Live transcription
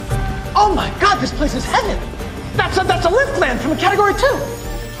Oh my God, this place is heaven. That's a lift land from a category 2.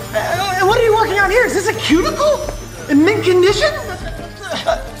 What are you working on here? Is this a cuticle? In mint condition?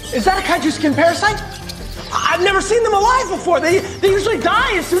 Is that a kaiju skin parasite? I've never seen them alive before. They usually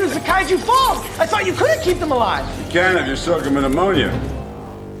die as soon as the kaiju falls. I thought you couldn't keep them alive. You can if you soak them in ammonia.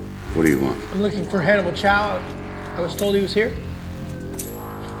 What do you want? I'm looking for Hannibal Chow. I was told he was here.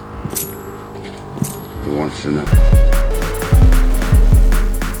 Who wants to know?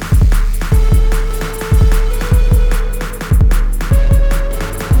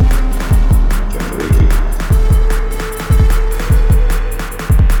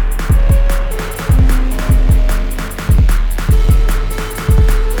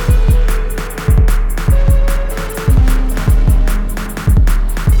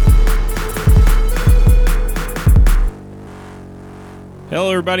 Hello,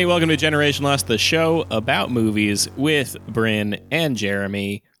 everybody. Welcome to Generation Lost, the show about movies with Bryn and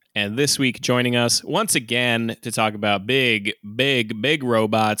Jeremy. And this week, joining us once again to talk about big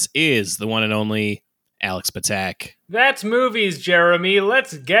robots is the one and only Alex Ptak. That's movies, Jeremy.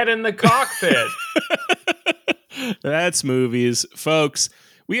 Let's get in the cockpit. That's movies. Folks,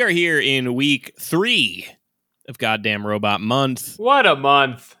 we are here in week 3 of Goddamn Robot Month. What a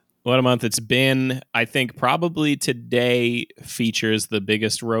month. What a month it's been. I think probably today features the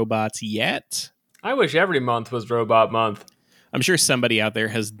biggest robots yet. I wish every month was Robot Month. I'm sure somebody out there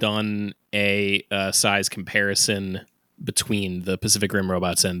has done a size comparison between the Pacific Rim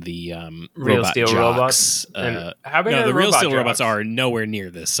robots and the Real robot Steel jocks. robots. And how big are the Real Steel jocks? robots are nowhere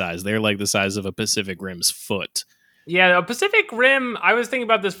near this size. They're like the size of a Pacific Rim's foot. Yeah, a Pacific Rim, I was thinking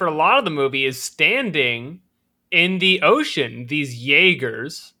about this for a lot of the movie, is standing in the ocean. These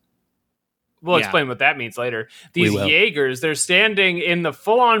Jaegers. We'll explain what that means later. These Jaegers, they're standing in the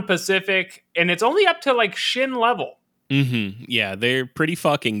full-on Pacific, and it's only up to like shin level. Mm-hmm. Yeah, they're pretty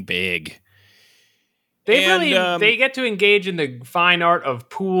fucking big. They get to engage in the fine art of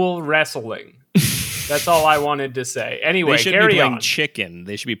pool wrestling. That's all I wanted to say. Anyway, they should carry be playing on. Chicken.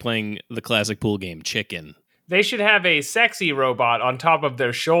 They should be playing the classic pool game, Chicken. They should have a sexy robot on top of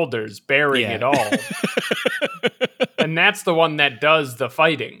their shoulders, bearing it all. And that's the one that does the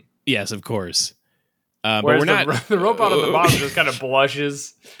fighting. Yes, of course. But Whereas we're not. The robot on the bottom just kind of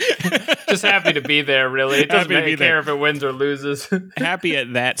blushes. Just happy to be there, really. It doesn't care if it wins or loses. Happy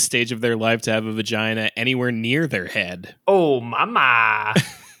at that stage of their life to have a vagina anywhere near their head. Oh, mama.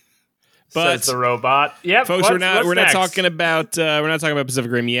 But says the robot. Yep, folks, we're not next? talking about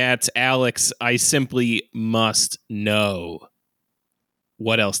Pacific Rim yet. Alex, I simply must know,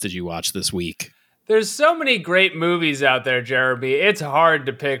 what else did you watch this week? There's so many great movies out there, Jeremy. It's hard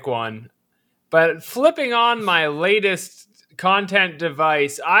to pick one. But flipping on my latest content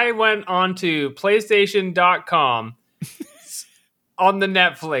device, I went onto PlayStation.com on the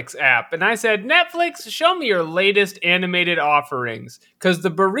Netflix app. And I said, Netflix, show me your latest animated offerings. Because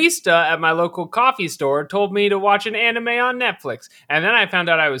the barista at my local coffee store told me to watch an anime on Netflix. And then I found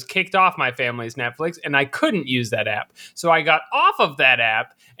out I was kicked off my family's Netflix and I couldn't use that app. So I got off of that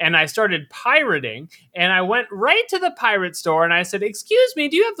app and I started pirating. And I went right to the pirate store and I said, excuse me,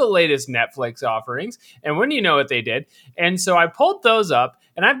 do you have the latest Netflix offerings? And when you know what they did. And so I pulled those up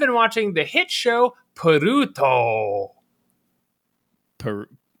and I've been watching the hit show Naruto.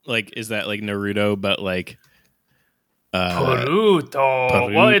 Is that like Naruto, but like Pluto.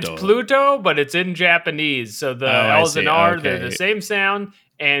 Well, it's Pluto, but it's in Japanese. So the L's and R, they're the same sound,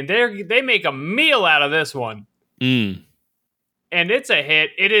 and they make a meal out of this one. Mm. And it's a hit.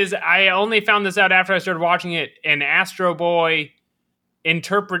 It is. I only found this out after I started watching it. An Astro Boy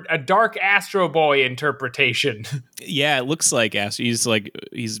a dark Astro Boy interpretation. Yeah, it looks like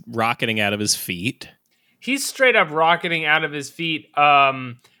he's rocketing out of his feet. He's straight up rocketing out of his feet.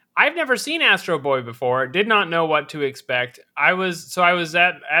 I've never seen Astro Boy before. Did not know what to expect. I was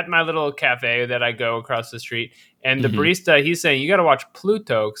at my little cafe that I go across the street, and the barista, he's saying, you got to watch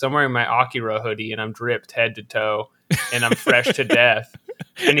Pluto, because I'm wearing my Akira hoodie, and I'm dripped head to toe, and I'm fresh to death.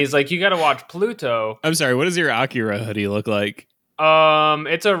 And he's like, you got to watch Pluto. I'm sorry, what does your Akira hoodie look like?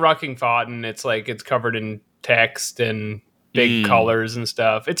 It's a Rucking Cotton. It's covered in text and big colors and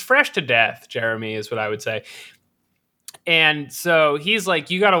stuff. It's fresh to death, Jeremy, is what I would say. And so he's like,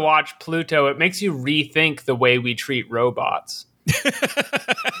 you got to watch Pluto. It makes you rethink the way we treat robots.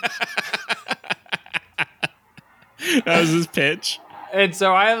 That was his pitch. And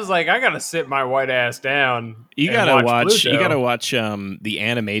so I was like, I got to sit my white ass down. You got to watch Pluto. You got to watch the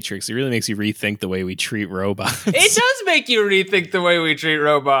Animatrix. It really makes you rethink the way we treat robots. It does make you rethink the way we treat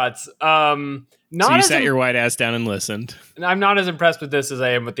robots. So you sat your white ass down and listened. I'm not as impressed with this as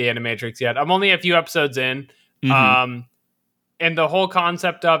I am with the Animatrix yet. I'm only a few episodes in. And the whole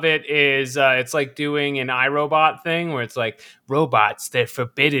concept of it is it's like doing an iRobot thing where it's like robots, they're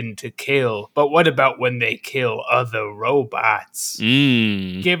forbidden to kill. But what about when they kill other robots?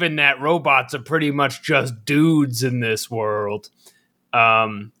 Given that robots are pretty much just dudes in this world.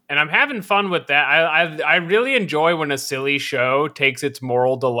 And I'm having fun with that. I really enjoy when a silly show takes its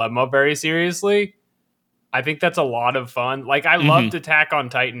moral dilemma very seriously. I think that's a lot of fun. Like, I loved Attack on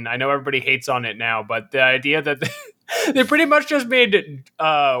Titan. I know everybody hates on it now, but the idea that they pretty much just made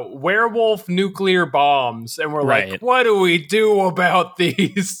werewolf nuclear bombs, and we're like, what do we do about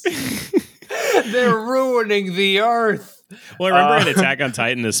these? They're ruining the earth. Well, I remember in Attack on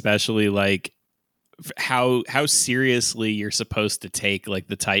Titan, especially, like, how seriously you're supposed to take, like,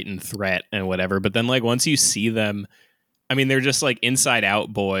 the Titan threat and whatever. But then, like, once you see them, I mean, they're just, like, inside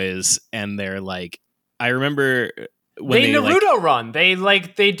out boys, and they're, like, I remember when they Naruto run. They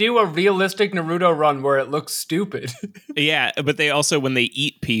do a realistic Naruto run where it looks stupid. Yeah, but they also, when they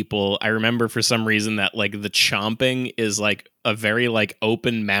eat people, I remember for some reason that, like, the chomping is like a very, like,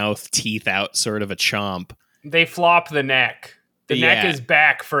 open mouth, teeth out sort of a chomp. They flop the neck. The neck is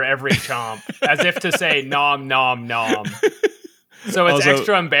back for every chomp, as if to say nom nom nom. So it's also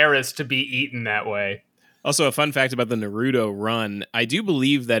extra embarrassed to be eaten that way. Also, a fun fact about the Naruto run, I do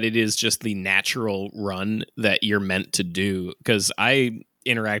believe that it is just the natural run that you're meant to do, because I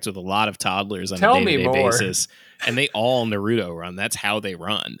interact with a lot of toddlers on a day-to-day basis, and they all Naruto run. That's how they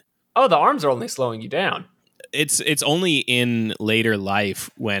run. Oh, the arms are only slowing you down. It's only in later life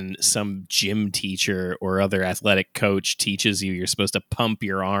when some gym teacher or other athletic coach teaches you're supposed to pump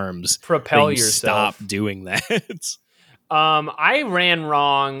your arms. Propel yourself. Stop doing that. I ran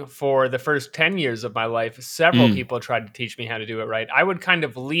wrong for the first 10 years of my life. Several people tried to teach me how to do it right. I would kind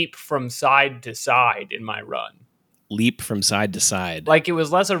of leap from side to side in my run. Leap from side to side. Like, it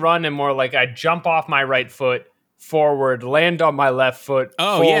was less a run and more like I'd jump off my right foot, forward, land on my left foot,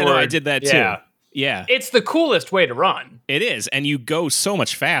 forward. Yeah, no, I did that too. Yeah. It's the coolest way to run. It is, and you go so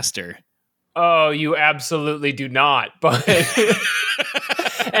much faster. Oh, you absolutely do not. But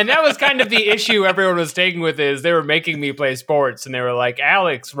and that was kind of the issue everyone was taking with it, is they were making me play sports, and they were like,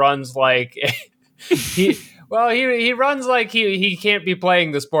 Alex runs like he runs like he can't be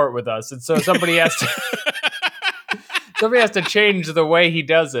playing the sport with us, and so somebody has to change the way he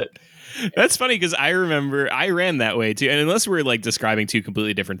does it. That's funny, because I remember I ran that way too. And unless we're, like, describing two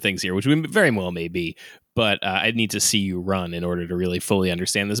completely different things here, which we very well may be, but I'd need to see you run in order to really fully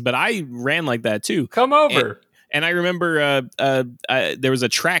understand this. But I ran like that too. Come over. And I remember there was a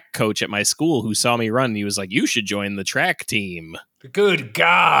track coach at my school who saw me run, and he was like, "You should join the track team." Good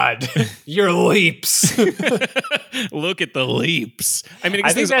God, your leaps. Look at the leaps. I mean,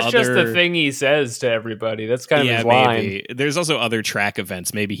 I think that's just the thing he says to everybody. That's kind of his line. Maybe. There's also other track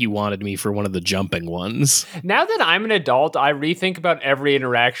events. Maybe he wanted me for one of the jumping ones. Now that I'm an adult, I rethink about every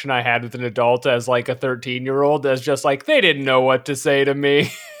interaction I had with an adult as like a 13-year-old as just like, they didn't know what to say to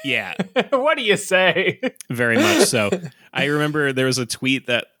me. Yeah. What do you say? Very much so. I remember there was a tweet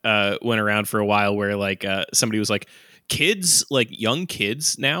that went around for a while where, like, somebody was like, kids, like young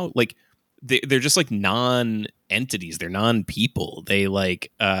kids now, like they're just like non-entities. They're non-people. They like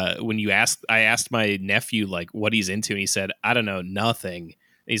when I asked my nephew like what he's into, and he said, I don't know, nothing. And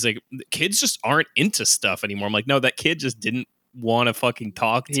he's like, kids just aren't into stuff anymore. I'm like, no, that kid just didn't want to fucking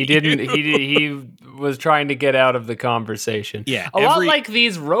talk to you. He was trying to get out of the conversation. Yeah. A lot like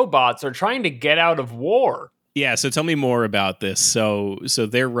these robots are trying to get out of war. Yeah, so tell me more about this. So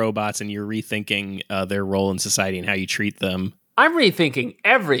they're robots, and you're rethinking their role in society and how you treat them. I'm rethinking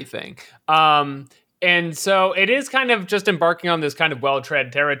everything. And so it is kind of just embarking on this kind of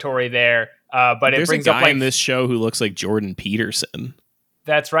well-tread territory there. But there's it brings a guy up, like, in this show who looks like Jordan Peterson.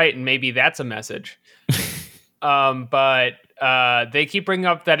 That's right, and maybe that's a message. But they keep bringing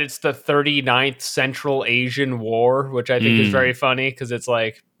up that it's the 39th Central Asian War, which I think is very funny, because it's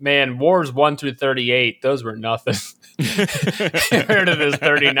like, man, wars 1 through 38, those were nothing. Compared to this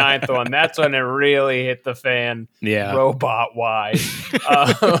 39th one, that's when it really hit the fan, robot-wise.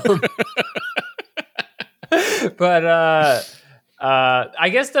 But I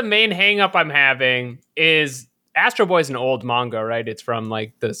guess the main hang-up I'm having is Astro Boy's an old manga, right? It's from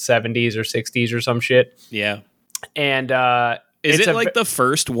like the 70s or 60s or some shit. Yeah. And is it like the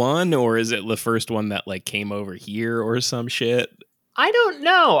first one, or is it the first one that like came over here or some shit? I don't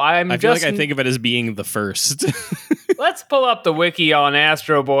know. I feel like I think of it as being the first. Let's pull up the wiki on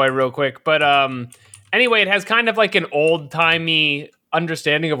Astro Boy real quick. But anyway, it has kind of like an old-timey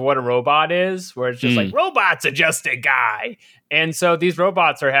understanding of what a robot is, where it's just like, robots are just a guy. And so these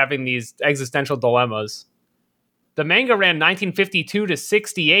robots are having these existential dilemmas. The manga ran 1952 to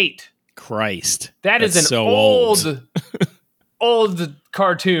 68. Christ. That's an so old old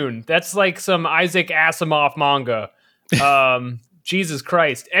cartoon. That's like some Isaac Asimov manga. Jesus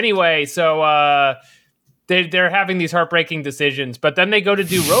Christ. Anyway, so they're having these heartbreaking decisions, but then they go to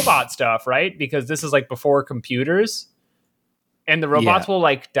do robot stuff, right? Because this is like before computers. And the robots will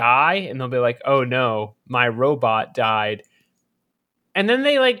like die, and they'll be like, "Oh no, my robot died." And then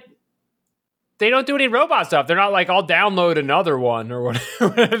they don't do any robot stuff. They're not like, "I'll download another one or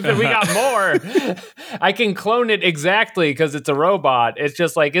whatever." We got more. I can clone it exactly because it's a robot. It's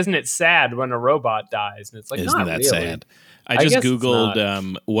just like, isn't it sad when a robot dies? And it's like, isn't not that really. sad? I just guess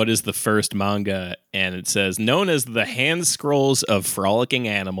Googled what is the first manga, and it says, known as the Hand Scrolls of Frolicking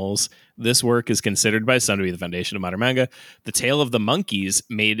Animals, this work is considered by some to be the foundation of modern manga. The Tale of the Monkeys,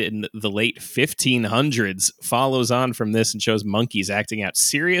 made in the late 1500s, follows on from this and shows monkeys acting out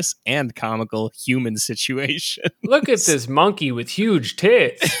serious and comical human situations. Look at this monkey with huge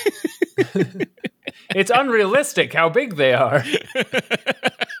tits. It's unrealistic how big they are.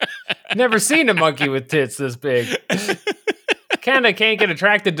 Never seen a monkey with tits this big. Kinda can't get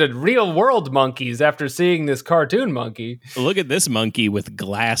attracted to real world monkeys after seeing this cartoon monkey. Look at this monkey with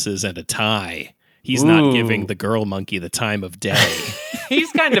glasses and a tie. He's not giving the girl monkey the time of day.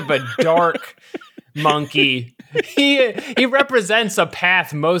 He's kind of a dark monkey. He represents a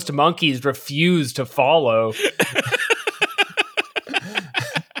path most monkeys refuse to follow.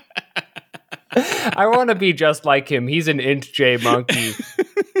 I want to be just like him. He's an int J monkey.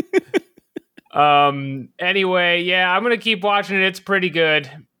 Anyway, yeah, I'm gonna keep watching it. It's pretty good.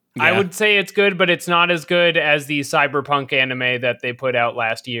 Yeah. I would say it's good, but it's not as good as the cyberpunk anime that they put out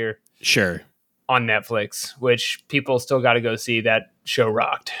last year. Sure. On Netflix, which people still got to go see. That show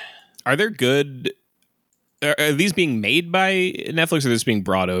rocked. Are there good? Are these being made by Netflix, or are this being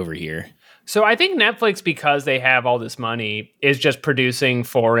brought over here? So I think Netflix, because they have all this money, is just producing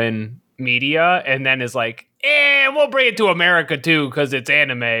foreign media, and then is like, we'll bring it to America too because it's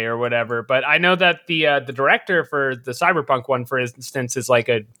anime or whatever. But I know that the director for the Cyberpunk one, for instance, is like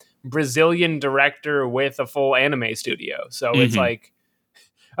a Brazilian director with a full anime studio. So it's like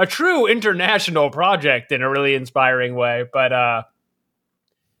a true international project in a really inspiring way. But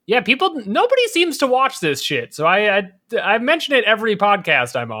yeah, nobody seems to watch this shit. So I mention it every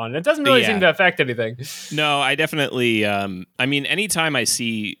podcast I'm on. It doesn't really seem to affect anything. No, I definitely. I mean, anytime I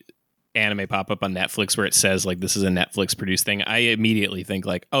see anime pop up on Netflix where it says like this is a Netflix produced thing, I immediately think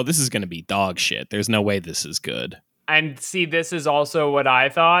like, oh, this is going to be dog shit. There's no way this is good. And see, this is also what I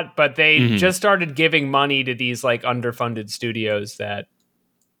thought, but they just started giving money to these like underfunded studios that,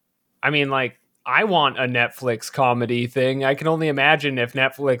 I mean, like, I want a Netflix comedy thing. I can only imagine if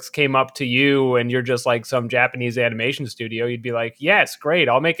Netflix came up to you and you're just like some Japanese animation studio, you'd be like, yes, great.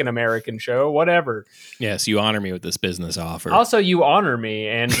 I'll make an American show, whatever. Yes, you honor me with this business offer. Also, you honor me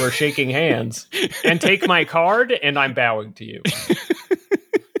and we're shaking hands and take my card and I'm bowing to you.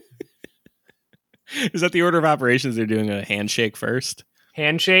 Is that the order of operations? They're doing a handshake first?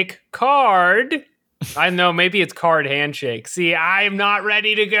 Handshake, card. I know, maybe it's card handshake. See, I'm not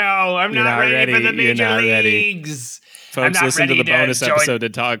ready to go. I'm not ready for the major leagues. Folks, listen to the bonus episode to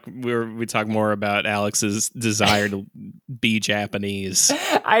talk. We talk more about Alex's desire to be Japanese.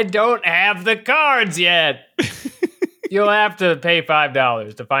 I don't have the cards yet. You'll have to pay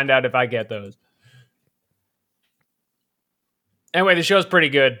 $5 to find out if I get those. Anyway, the show's pretty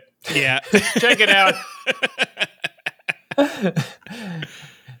good. Yeah. Check it out.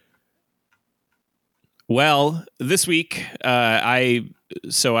 Well, this week,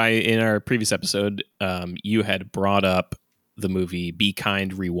 in our previous episode, you had brought up the movie Be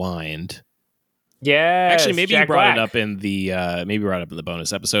Kind, Rewind. Yeah, actually, maybe Jack you brought Black. it up in the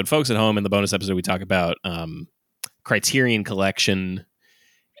bonus episode. Folks at home, in the bonus episode, we talk about Criterion Collection,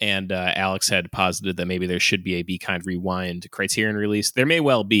 and Alex had posited that maybe there should be a Be Kind, Rewind Criterion release. There may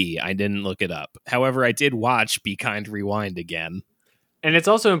well be. I didn't look it up. However, I did watch Be Kind, Rewind again. And it's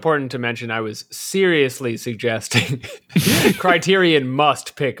also important to mention I was seriously suggesting Criterion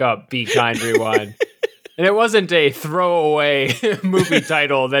must pick up Be Kind, Rewind. And it wasn't a throwaway movie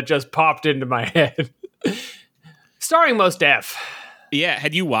title that just popped into my head. Starring Mos Def. Yeah,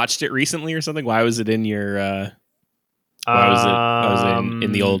 had you watched it recently or something? Why was it in your... why was it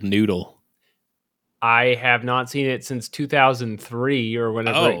in the old noodle? I have not seen it since 2003 or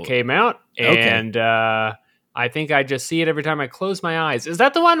whenever it came out. And... I think I just see it every time I close my eyes. Is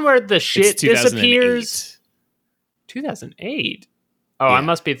that the one where the shit disappears? 2008. Oh, yeah. I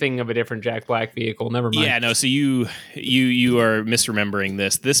must be thinking of a different Jack Black vehicle. Never mind. Yeah, no. So you are misremembering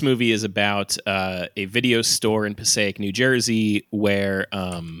this. This movie is about a video store in Passaic, New Jersey, where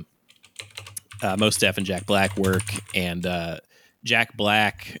Mos Def and Jack Black work, and Jack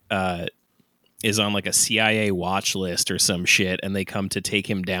Black is on like a CIA watch list or some shit, and they come to take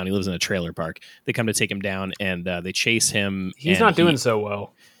him down. He lives in a trailer park. They come to take him down, and they chase him. He's not doing so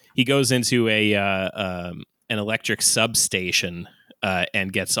well. He goes into an electric substation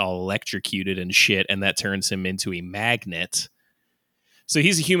and gets all electrocuted and shit, and that turns him into a magnet. So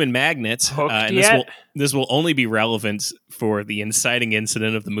he's a human magnet, and this will only be relevant for the inciting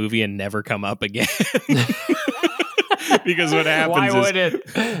incident of the movie and never come up again. Because what happens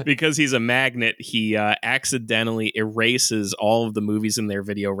because he's a magnet, he accidentally erases all of the movies in their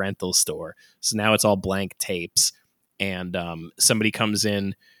video rental store. So now it's all blank tapes, and somebody comes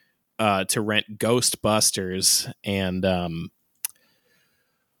in to rent Ghostbusters, and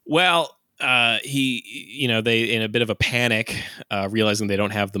they, in a bit of a panic, realizing they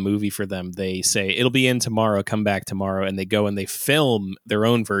don't have the movie for them, they say, it'll be in tomorrow, come back tomorrow. And they go and they film their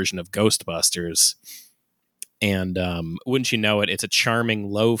own version of Ghostbusters. And wouldn't you know it, it's a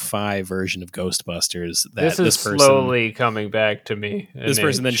charming lo-fi version of Ghostbusters. That this person, slowly coming back to me. This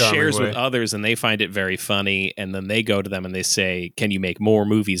person then shares with others, and they find it very funny. And then they go to them and they say, can you make more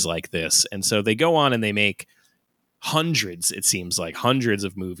movies like this? And so they go on and they make hundreds, it seems like hundreds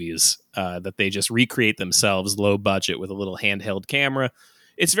of movies that they just recreate themselves, low budget, with a little handheld camera.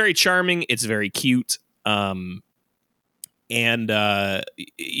 It's very charming. It's very cute. And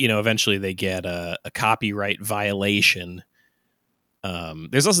eventually they get a copyright violation.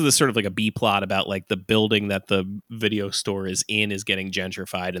 There's also this sort of like a B plot about like the building that the video store is in is getting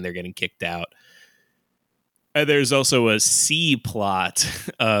gentrified and they're getting kicked out. And there's also a C plot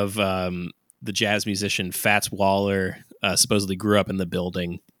of the jazz musician Fats Waller supposedly grew up in the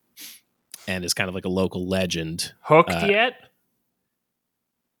building and is kind of like a local legend. Hooked yet?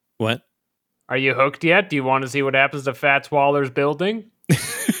 What? Are you hooked yet? Do you want to see what happens to Fats Waller's building?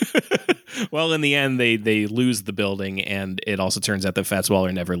 Well, in the end, they lose the building, and it also turns out that Fats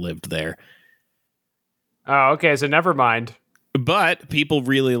Waller never lived there. Oh, okay, so never mind. But people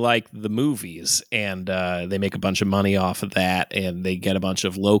really like the movies, and they make a bunch of money off of that, and they get a bunch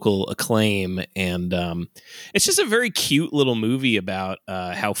of local acclaim. And it's just a very cute little movie about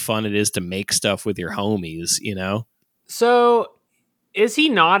how fun it is to make stuff with your homies, you know? So, is he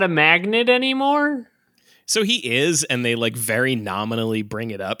not a magnet anymore? So he is, and they like very nominally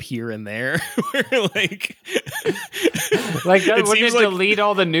bring it up here and there. Where, like wouldn't it delete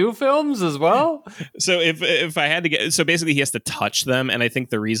all the new films as well? So if I had to get, so basically he has to touch them, and I think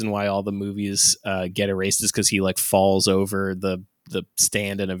the reason why all the movies get erased is because he like falls over the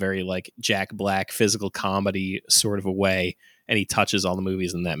stand in a very like Jack Black physical comedy sort of a way, and he touches all the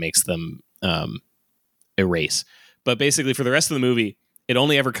movies, and that makes them erase. But basically, for the rest of the movie, it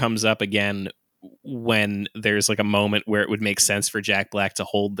only ever comes up again when there's like a moment where it would make sense for Jack Black to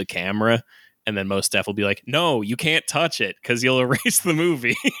hold the camera, and then Mos Def will be like, no, you can't touch it because you'll erase the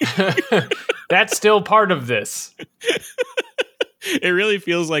movie. That's still part of this. It really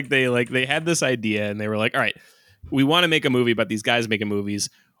feels like they had this idea and they were like, all right, we want to make a movie, but these guys making movies.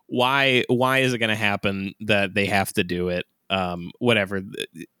 Why is it going to happen that they have to do it? Whatever.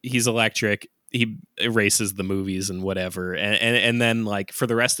 He's electric. He erases the movies and whatever. And then like for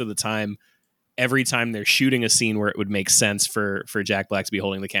the rest of the time, every time they're shooting a scene where it would make sense for Jack Black to be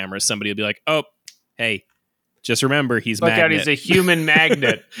holding the camera, somebody will be like, oh, hey, just remember he's Look out, he's a human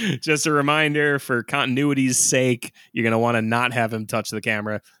magnet. Just a reminder, for continuity's sake, you're going to want to not have him touch the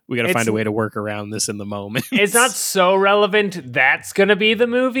camera. We got to find a way to work around this in the moment. It's not so relevant that's going to be the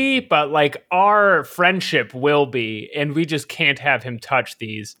movie, but like our friendship will be, and we just can't have him touch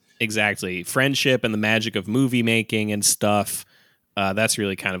these. Exactly. Friendship and the magic of movie making and stuff. That's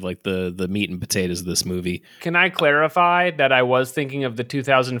really kind of like the meat and potatoes of this movie. Can I clarify that I was thinking of the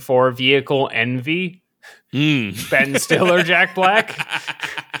 2004 vehicle Envy? Ben Stiller, Jack Black.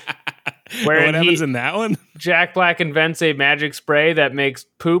 Where what happens in that one? Jack Black invents a magic spray that makes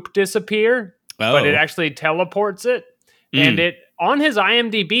poop disappear, but it actually teleports it. And it on his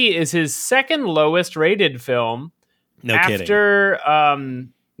IMDb is his second lowest rated film. No kidding. After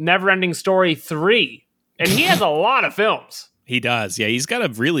Neverending Story 3. And he has a lot of films. He does. Yeah, he's got a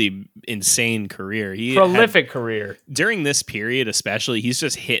really insane career. Prolific career. During this period especially, he's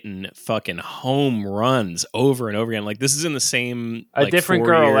just hitting fucking home runs over and over again. Like this is in the same... A different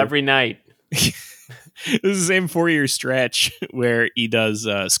girl every night. This is the same 4-year stretch where he does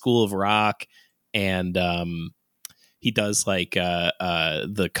School of Rock, and he does like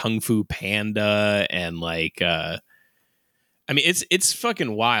the Kung Fu Panda, and like... I mean, it's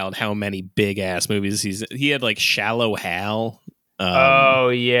fucking wild how many big ass movies he had. Like Shallow Hal. Oh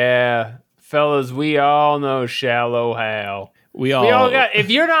yeah, fellas, we all know Shallow Hal. We We all all got. If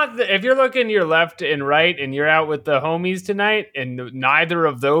you're looking your left and right, and you're out with the homies tonight, and neither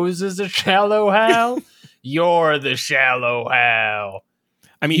of those is a shallow Hal, you're the shallow Hal.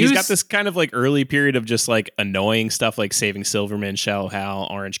 I mean, he's got this kind of like early period of just like annoying stuff like Saving Silverman, Shallow Hal,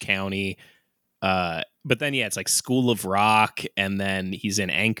 Orange County. But then, yeah, it's like School of Rock. And then he's in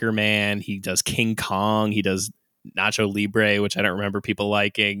Anchorman. He does King Kong. He does Nacho Libre, which I don't remember people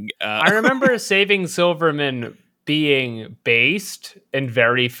liking. I remember Saving Silverman being based and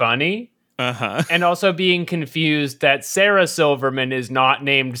very funny. And also being confused that Sarah Silverman is not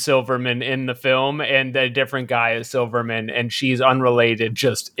named Silverman in the film and a different guy is Silverman and she's unrelated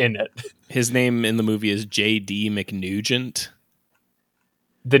just in it. His name in the movie is J.D. McNugent.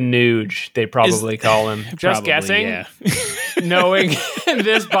 The Nuge, they probably call him. Just guessing? Yeah. Knowing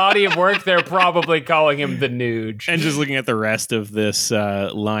this body of work, they're probably calling him the Nuge. And just looking at the rest of this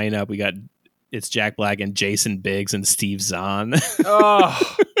lineup, we got it's Jack Black and Jason Biggs and Steve Zahn.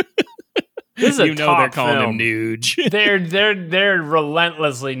 Oh. This is a top they're calling film. him Nuge. They're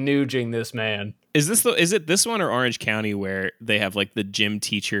relentlessly nuging this man. Is it this one or Orange County where they have like the gym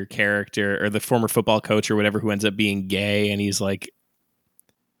teacher character or the former football coach or whatever who ends up being gay and he's like,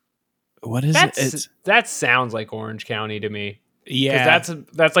 what is it? That sounds like Orange County to me. Yeah,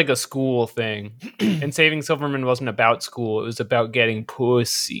 that's like a school thing. And Saving Silverman wasn't about school; it was about getting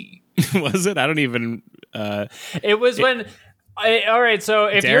pussy. Was it? I don't even. It was when. All right, so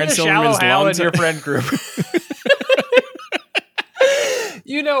if you're the Shallow Hal in your friend group,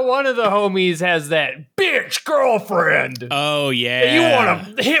 you know one of the homies has that bitch girlfriend. Oh yeah, that you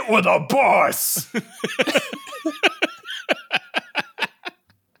want to hit with a bus.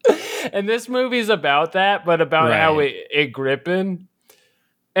 And this movie's about that, but about how it gripping.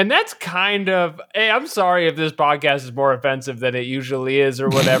 And that's kind of, hey, I'm sorry if this podcast is more offensive than it usually is or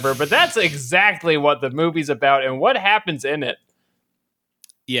whatever, but that's exactly what the movie's about and what happens in it.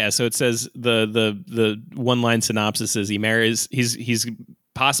 Yeah, so it says the one line synopsis is he's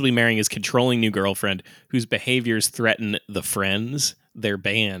possibly marrying his controlling new girlfriend whose behaviors threaten the friends, their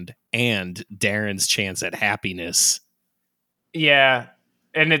band, and Darren's chance at happiness. Yeah.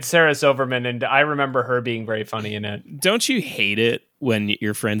 And it's Sarah Silverman, and I remember her being very funny in it. Don't you hate it when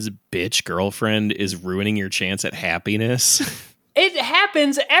your friend's bitch girlfriend is ruining your chance at happiness? It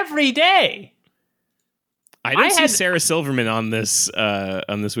happens every day. I don't see Sarah Silverman on this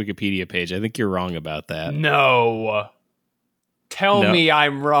Wikipedia page. I think you're wrong about that. No. Tell me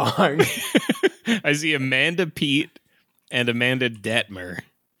I'm wrong. I see Amanda Peet and Amanda Detmer.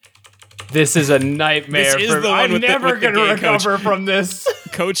 This is a nightmare. I'm never going to recover from this.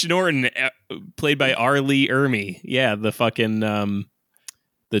 Coach Norton, played by R. Lee Ermey. Yeah, the fucking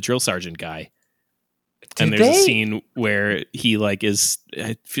the drill sergeant guy. And there's a scene where he like is.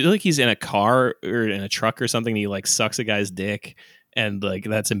 I feel like he's in a car or in a truck or something. And he like sucks a guy's dick, and like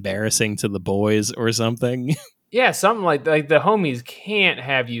that's embarrassing to the boys or something. Yeah, something like the homies can't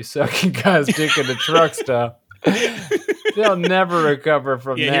have you sucking guy's dick in the truck stuff. They'll never recover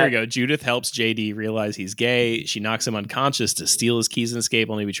from that. Yeah, here we go. Judith helps JD realize he's gay. She knocks him unconscious to steal his keys and escape,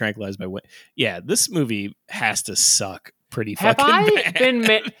 only to be tranquilized by Yeah, this movie has to suck pretty fucking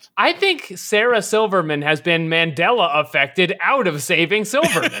bad. I think Sarah Silverman has been Mandela affected out of Saving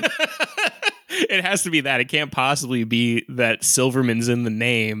Silverman. It has to be that. It can't possibly be that Silverman's in the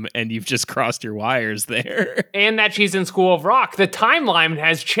name and you've just crossed your wires there. And that she's in School of Rock. The timeline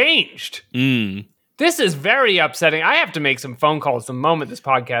has changed. This is very upsetting. I have to make some phone calls the moment this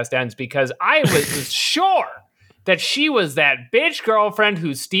podcast ends because I was sure that she was that bitch girlfriend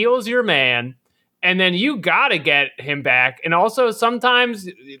who steals your man, and then you gotta get him back. And also sometimes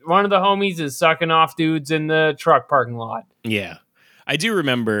one of the homies is sucking off dudes in the truck parking lot. Yeah. I do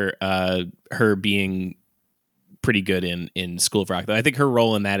remember her being pretty good in School of Rock, though. I think her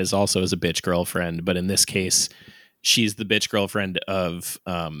role in that is also as a bitch girlfriend, but in this case, she's the bitch girlfriend of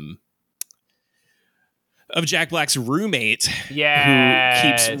Jack Black's roommate, who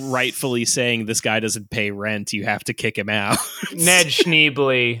keeps rightfully saying this guy doesn't pay rent. You have to kick him out. Ned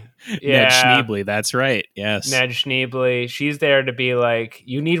Schneebly. Yeah. Ned Schneebly. That's right. Yes. Ned Schneebly. She's there to be like,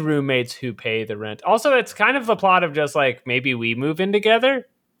 you need roommates who pay the rent. Also, it's kind of a plot of just like, maybe we move in together.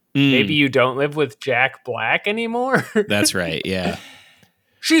 Maybe you don't live with Jack Black anymore. That's right. Yeah.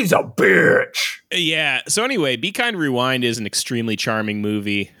 She's a bitch. Yeah. So anyway, Be Kind Rewind is an extremely charming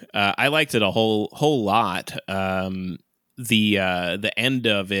movie. I liked it a whole lot. The end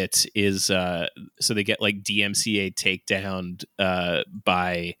of it is so they get like DMCA takedown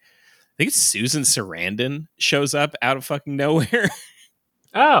by, I think it's Susan Sarandon shows up out of fucking nowhere.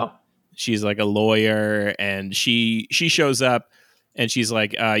 Oh, she's like a lawyer, and she shows up and she's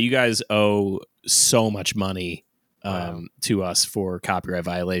like, you guys owe so much money to us for copyright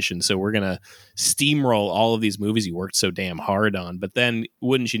violation. So we're going to steamroll all of these movies you worked so damn hard on. But then,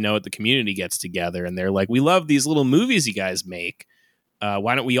 wouldn't you know it, the community gets together and they're like, we love these little movies you guys make.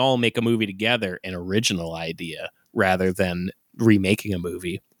 Why don't we all make a movie together, an original idea, rather than remaking a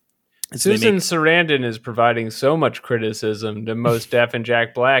movie? And so Susan Sarandon is providing so much criticism to Mos Def and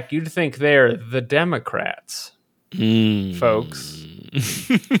Jack Black. You'd think they're the Democrats, folks.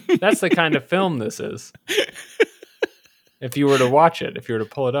 That's the kind of film this is. If you were to watch it, if you were to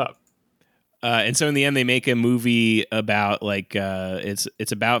pull it up. And so in the end, they make a movie about like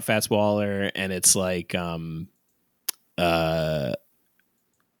it's about Fats Waller, and it's like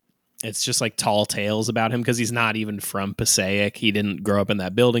it's just like tall tales about him because he's not even from Passaic. He didn't grow up in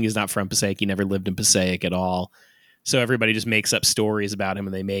that building. He's not from Passaic. He never lived in Passaic at all. So everybody just makes up stories about him,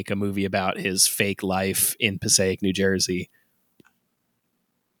 and they make a movie about his fake life in Passaic, New Jersey.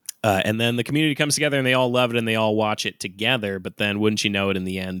 And then the community comes together and they all love it and they all watch it together. But then, wouldn't you know it, in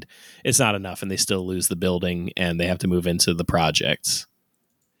the end, it's not enough and they still lose the building and they have to move into the projects.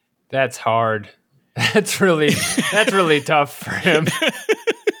 That's hard. That's really tough for him.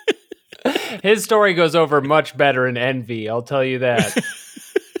 His story goes over much better in Envy, I'll tell you that.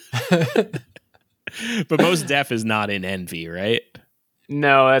 But Mos Def is not in Envy, right?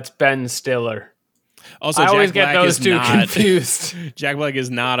 No, that's Ben Stiller. Also, I Jack always Black get those two confused. Jack Black is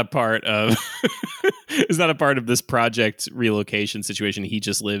not a part of this project relocation situation. He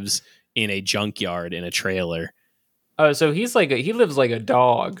just lives in a junkyard in a trailer. Oh, so he lives like a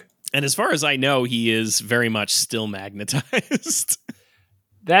dog. And as far as I know, he is very much still magnetized.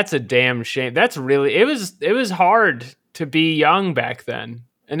 That's a damn shame. That's really it was hard to be young back then.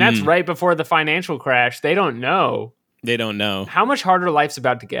 And that's right before the financial crash. They don't know. How much harder life's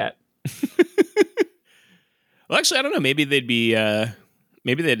about to get. Well, actually, I don't know. Maybe they'd be,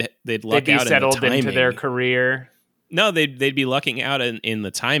 maybe they'd luck be out settled in the timing. into their career. No, they'd be lucking out in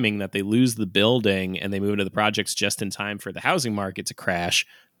the timing that they lose the building and they move into the projects just in time for the housing market to crash.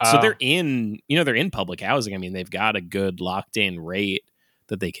 So they're in public housing. I mean, they've got a good locked in rate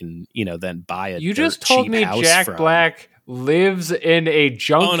that they can, then buy a You just told me Jack Black lives in a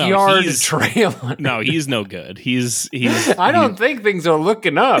junkyard trailer. No, he's no good. He's I don't think things are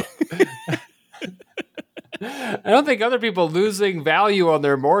looking up. I don't think other people losing value on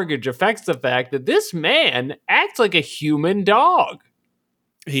their mortgage affects the fact that this man acts like a human dog.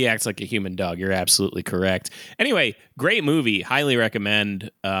 He acts like a human dog. You're absolutely correct. Anyway, great movie. Highly recommend.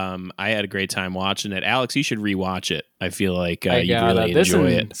 I had a great time watching it. Alex, you should rewatch it. I feel like you'd really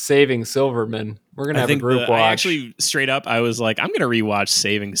enjoy it. Saving Silverman. We're going to have a group watch. I actually, straight up, I was like, I'm going to rewatch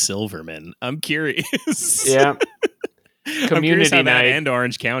Saving Silverman. I'm curious. Yeah. Community how night. That and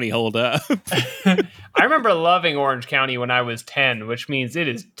Orange County hold up. I remember loving Orange County when I was 10, which means it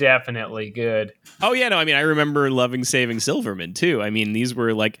is definitely good. Oh, yeah. No, I mean, I remember loving Saving Silverman, too. I mean, these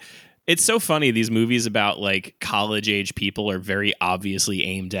were like, it's so funny. These movies about like college age people are very obviously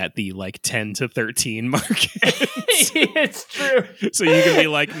aimed at the like 10 to 13 market. It's true. So you can be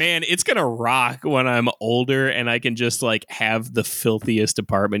like, man, it's going to rock when I'm older and I can just like have the filthiest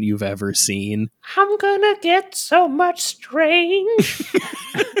apartment you've ever seen. I'm going to get so much strange.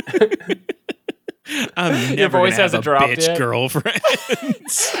 I'm never going to have a bitch girlfriend.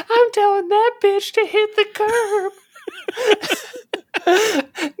 I'm telling that bitch to hit the curb.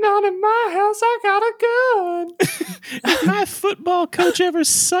 Not in my house, I got a gun. If my football coach ever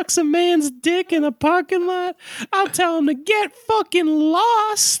sucks a man's dick in a parking lot, I'll tell him to get fucking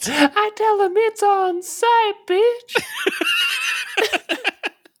lost. I tell him it's on site, bitch.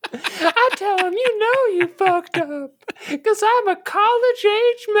 I tell him, you fucked up, because I'm a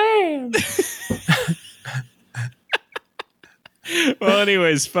college-age man. Well,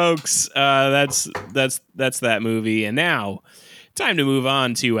 anyways, folks, that's that movie. And now, time to move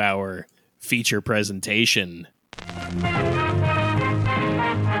on to our feature presentation.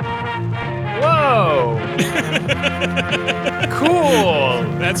 Whoa! Cool!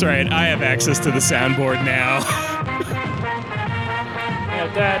 That's right, I have access to the soundboard now.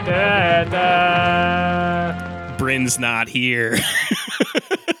 Da, da, da. Bryn's not here.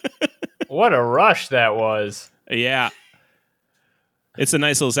 What a rush that was. Yeah. It's a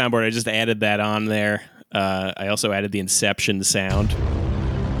nice little soundboard. I just added that on there. I also added the Inception sound.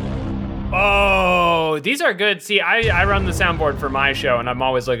 Oh, these are good. See, I run the soundboard for my show, and I'm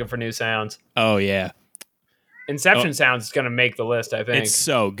always looking for new sounds. Oh, yeah. Inception sounds is going to make the list, I think. It's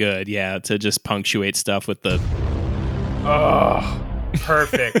so good, yeah, to just punctuate stuff with the... Oh,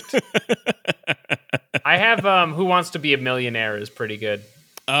 perfect. I have Who Wants to Be a Millionaire is pretty good.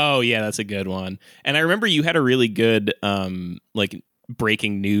 Oh, yeah, that's a good one. And I remember you had a really good, like,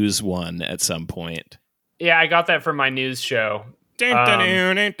 breaking news one at some point. Yeah, I got that from my news show.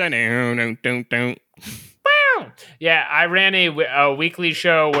 Yeah, I ran a weekly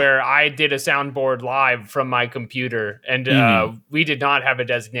show where I did a soundboard live from my computer, and we did not have a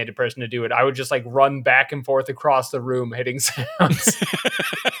designated person to do it. I would just like run back and forth across the room hitting sounds.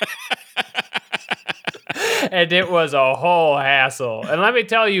 And it was a whole hassle. And let me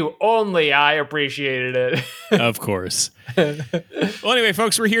tell you, only I appreciated it. Of course. Well, anyway,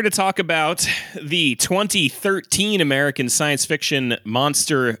 folks, we're here to talk about the 2013 American science fiction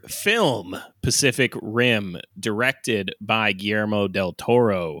monster film, Pacific Rim, directed by Guillermo del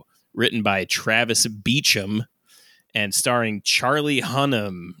Toro, written by Travis Beacham, and starring Charlie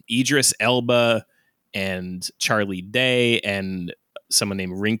Hunnam, Idris Elba, and Charlie Day, and someone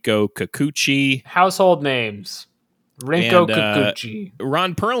named Rinko Kikuchi. Household names. Rinko Kikuchi.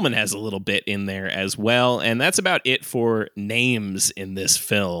 Ron Perlman has a little bit in there as well, and that's about it for names in this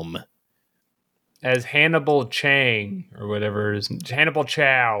film. As Hannibal Chang, or whatever it is. Hannibal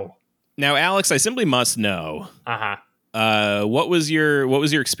Chow. Now, Alex, I simply must know. What was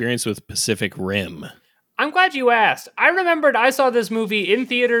your experience with Pacific Rim? I'm glad you asked. I remembered I saw this movie in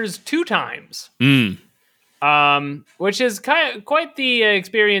theaters 2 times. Which is quite the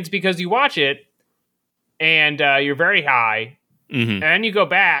experience, because you watch it and you're very high, and then you go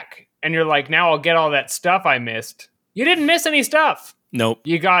back and you're like, now I'll get all that stuff I missed. You didn't miss any stuff. Nope.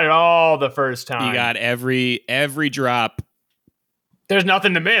 You got it all the first time. You got every drop. There's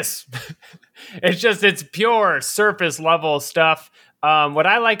nothing to miss. It's pure surface level stuff. What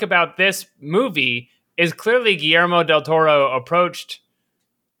I like about this movie is clearly Guillermo del Toro approached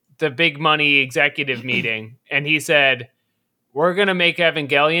the big money executive meeting, and he said, we're going to make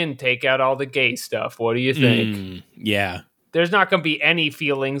Evangelion take out all the gay stuff. What do you think? Yeah. There's not going to be any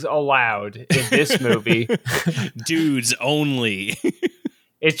feelings allowed in this movie. Dudes only.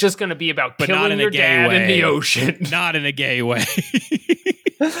 It's just going to be about killing your dad in the ocean. Not in a gay way.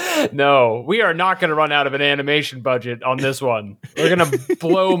 No, we are not going to run out of an animation budget on this one. We're going to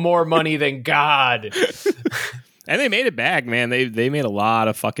blow more money than God. And they made it back, man. They made a lot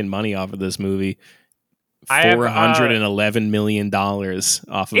of fucking money off of this movie. $411 million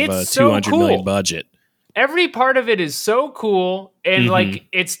off of a $200 million budget. Every part of it is so cool, and like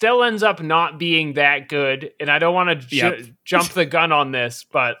it still ends up not being that good. And I don't want to jump the gun on this,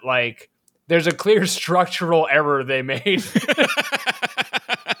 but like there's a clear structural error they made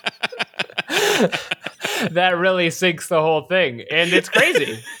that really sinks the whole thing, and it's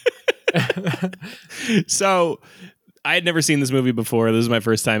crazy. So I had never seen this movie before. This is my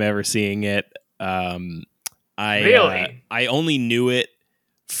first time ever seeing it. I only knew it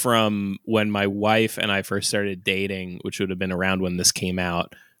from when my wife and I first started dating, which would have been around when this came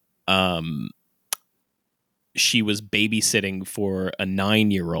out. She was babysitting for a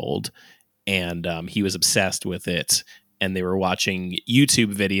 9-year-old, and he was obsessed with it. And they were watching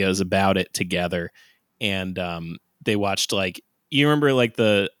YouTube videos about it together. And they watched you remember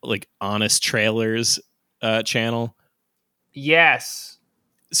the Honest Trailers channel? Yes.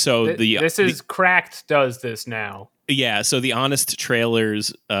 So Cracked does this now. Yeah, so the Honest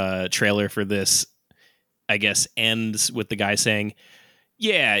Trailers trailer for this, I guess, ends with the guy saying,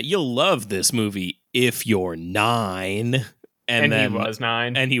 yeah, you'll love this movie if you're 9. And then he was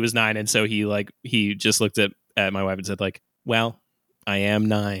 9. And he was 9, and so he just looked at my wife and said, well, I am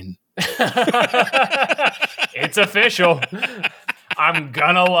 9. It's official. I'm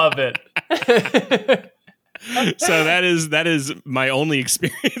gonna love it. So that is my only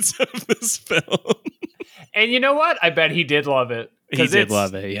experience of this film. And you know what? I bet he did love it. He did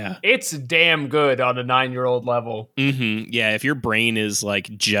love it, yeah. It's damn good on a 9-year-old level. Yeah, if your brain is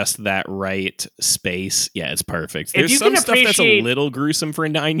just that right space, yeah, it's perfect. There's some stuff that's a little gruesome for a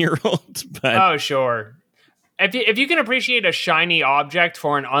 9-year-old, but oh, sure. If you can appreciate a shiny object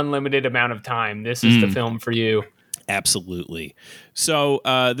for an unlimited amount of time, this is the film for you. Absolutely. So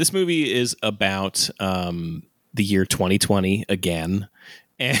this movie is about the year 2020 again.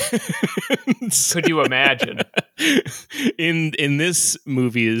 And could you imagine? In this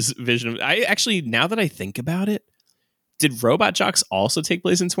movie's vision, I actually, now that I think about it, did Robot Jocks also take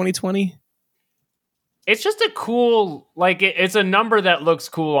place in 2020? It's just a cool, it's a number that looks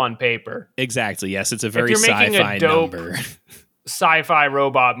cool on paper. Exactly. Yes, it's a very sci-fi number. Sci-fi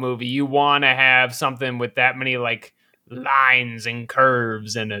robot movie. You want to have something with that many lines and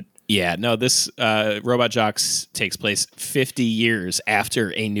curves in it. Yeah, no, this Robot Jocks takes place 50 years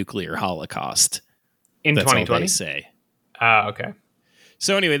after a nuclear holocaust. In That's 2020? all they say. Okay.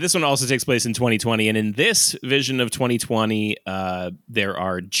 So anyway, this one also takes place in 2020. And in this vision of 2020, there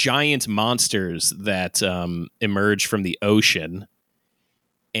are giant monsters that emerge from the ocean.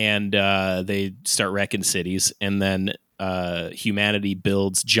 and they start wrecking cities, and then humanity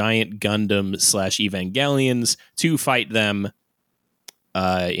builds giant Gundam / Evangelions to fight them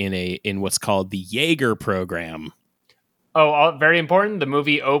in what's called the Jaeger program. Oh, very important. The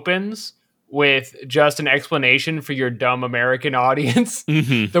movie opens with just an explanation for your dumb American audience.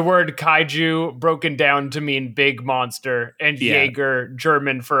 Mm-hmm. The word kaiju broken down to mean big monster, and Jaeger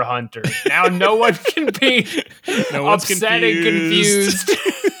German for hunter. Now no one can be upset and confused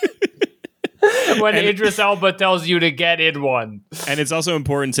when Idris Elba tells you to get in one. And it's also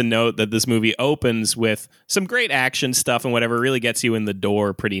important to note that this movie opens with some great action stuff and whatever, really gets you in the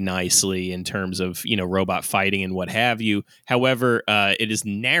door pretty nicely in terms of, robot fighting and what have you. However, it is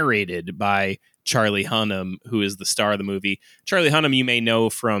narrated by Charlie Hunnam, who is the star of the movie. Charlie Hunnam, you may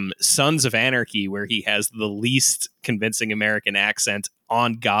know from Sons of Anarchy, where he has the least convincing American accent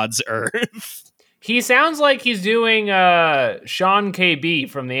on God's earth. He sounds like he's doing Sean KB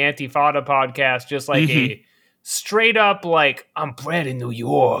from the Antifada podcast, just like a straight up, like, I'm bred in New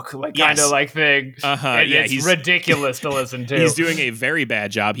York, like kind of like thing. And it's ridiculous to listen to. He's doing a very bad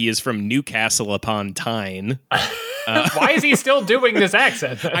job. He is from Newcastle upon Tyne. Why is he still doing this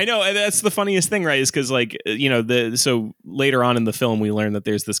accent? I know, and that's the funniest thing, right? Is because, so later on in the film, we learn that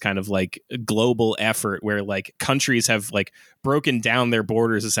there's this kind of like global effort where like countries have like broken down their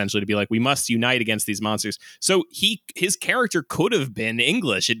borders essentially to be like, we must unite against these monsters. So his character could have been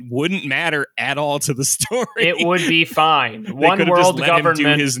English. It wouldn't matter at all to the story. It would be fine. One world government.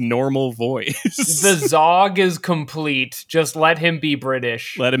 Him do his normal voice. The Zog is complete. Just let him be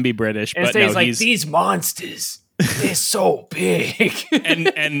British. Let him be British. And but he's like, these monsters. They're so big.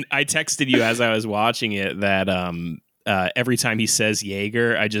 and I texted you as I was watching it that every time he says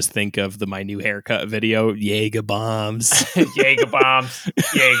Jaeger, I just think of the My New Haircut video, Jaeger bombs. Jaeger bombs.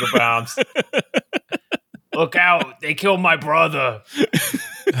 Jaeger bombs. Look out, they killed my brother.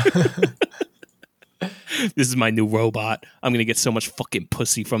 This is my new robot. I'm going to get so much fucking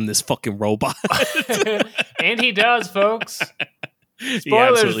pussy from this fucking robot. And he does, folks.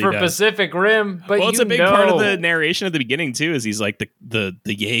 Spoilers for does. Pacific Rim, but it's a big part of the narration at the beginning too. Is he's like the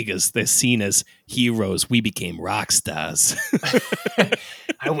Jaegers? They're seen as heroes. We became rock stars.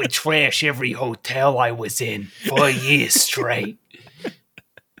 I would trash every hotel I was in for a year straight.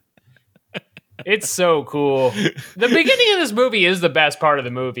 It's so cool. The beginning of this movie is the best part of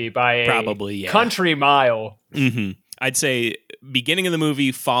the movie by a country mile. Mm-hmm. I'd say beginning of the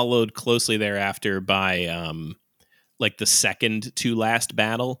movie followed closely thereafter by like the second to last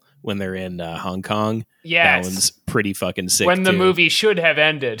battle when they're in Hong Kong. Yes. That one's pretty fucking sick. When the movie should have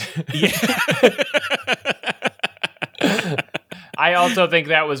ended. Yeah. I also think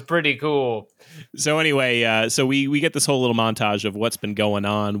that was pretty cool. So anyway, so we get this whole little montage of what's been going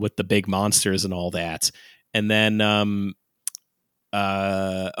on with the big monsters and all that. And then and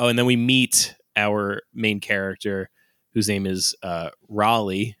then we meet our main character, whose name is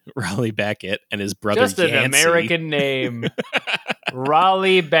Raleigh Beckett, and his brother Just an Yancey. American name.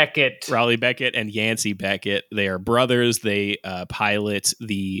 Raleigh Beckett. Raleigh Beckett and Yancey Beckett. They are brothers. They pilot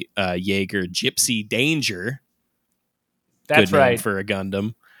the Jaeger Gypsy Danger. That's Good name right. for a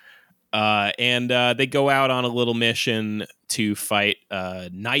Gundam. And they go out on a little mission to fight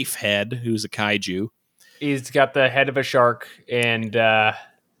Knife Head, who's a kaiju. He's got the head of a shark, and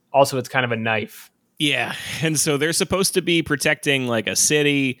also it's kind of a knife. Yeah, and so they're supposed to be protecting like a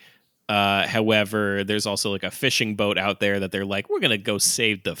city. However, there's also like a fishing boat out there that they're like, we're going to go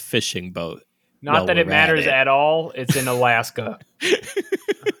save the fishing boat. Not that it matters at all. It's in Alaska.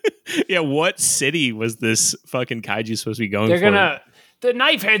 Yeah, what city was this fucking kaiju supposed to be going for? The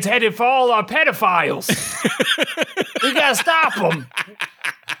knife head's headed for all our pedophiles. We gotta stop him.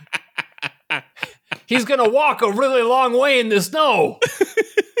 He's gonna walk a really long way in the snow.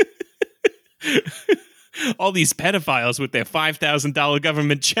 All these pedophiles with their $5,000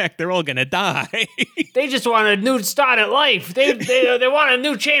 government check, they're all gonna die. They just want a new start at life. They want a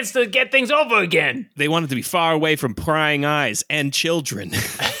new chance to get things over again. They want it to be far away from prying eyes and children.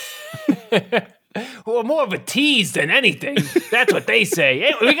 Well, more of a tease than anything. That's what they say.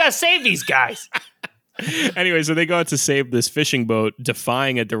 Hey, we gotta save these guys. Anyway, so they go out to save this fishing boat,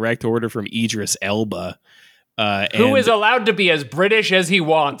 defying a direct order from Idris Elba. Who is allowed to be as British as he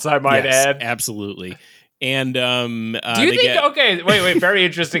wants, I might add. Absolutely. And do you think? Okay, wait. Very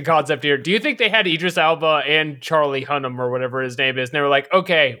interesting concept here. Do you think they had Idris Elba and Charlie Hunnam or whatever his name is, and they were like,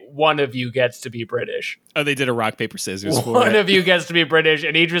 okay, one of you gets to be British? Oh, they did a rock paper scissors. One of you gets to be British,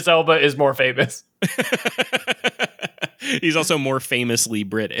 and Idris Elba is more famous. He's also more famously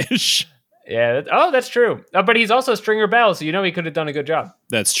British. Yeah. That's true. But he's also Stringer Bell, so he could have done a good job.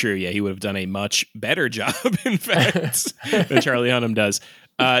 That's true. Yeah, he would have done a much better job, in fact, than Charlie Hunnam does.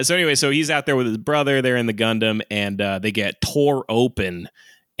 So anyway, so he's out there with his brother. They're in the Gundam, and they get tore open,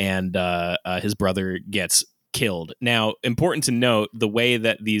 and his brother gets killed. Now, important to note, the way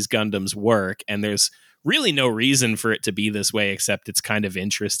that these Gundams work, and there's really no reason for it to be this way, except it's kind of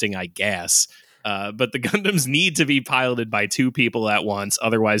interesting, I guess. But the Gundams need to be piloted by two people at once,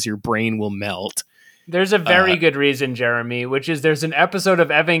 otherwise your brain will melt. There's a very good reason, Jeremy, which is there's an episode of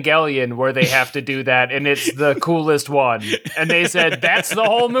Evangelion where they have to do that, and it's the coolest one. And they said, that's the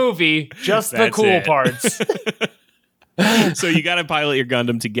whole movie, just the cool parts. So you got to pilot your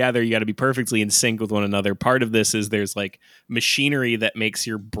Gundam together. You got to be perfectly in sync with one another. Part of this is there's like machinery that makes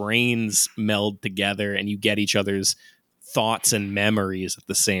your brains meld together, and you get each other's thoughts and memories at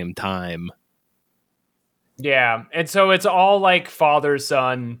the same time. Yeah, and so it's all like father,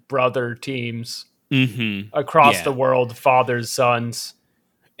 son, brother teams. Across the world, fathers, sons,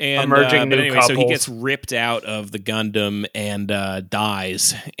 and emerging new anyway, couples. So he gets ripped out of the Gundam and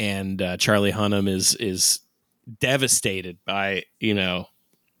dies, and Charlie Hunnam is devastated by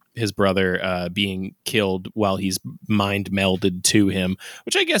his brother being killed while he's mind melded to him,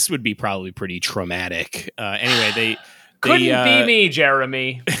 which I guess would be probably pretty traumatic. Anyway, they couldn't be me,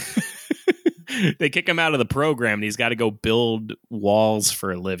 Jeremy. They kick him out of the program, and he's got to go build walls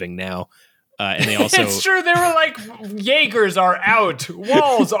for a living now. And they also it's true, they were like, Jaegers are out,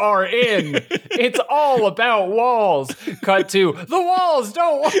 walls are in, it's all about walls. Cut to, the walls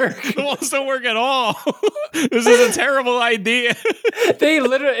don't work. The walls don't work at all. This is a terrible idea.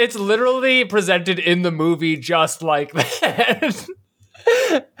 It's literally presented in the movie just like that.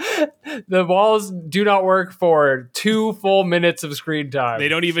 The walls do not work for 2 full minutes of screen time. They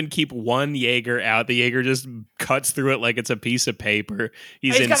don't even keep one Jaeger out. The Jaeger just cuts through it like it's a piece of paper.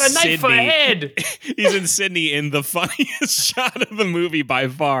 He's got a knife for a head. He's in Sydney in the funniest shot of the movie by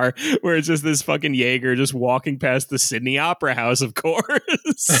far, where it's just this fucking Jaeger just walking past the Sydney Opera House, of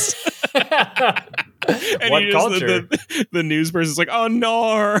course. And what culture? The news person's like, oh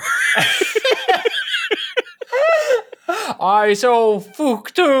no. I so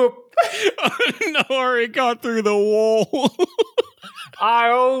fucked up. No, it got through the wall. I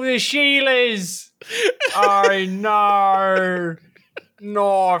owe the Sheilas. I know.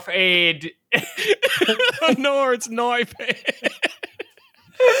 North Ed. No, it's North Ed.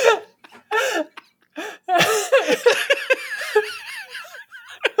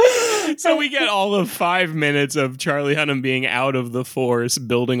 So we get all of 5 minutes of Charlie Hunnam being out of the force,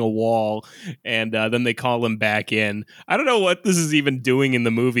 building a wall, and then they call him back in. I don't know what this is even doing in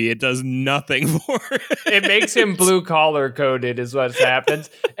the movie. It does nothing for it. It makes him blue-collar coded is what happens.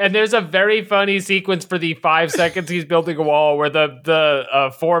 And there's a very funny sequence for the 5 seconds he's building a wall where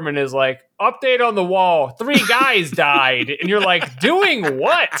the foreman is like, update on the wall, 3 guys died. And you're like, doing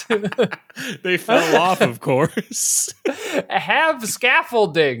what? They fell off, of course. Have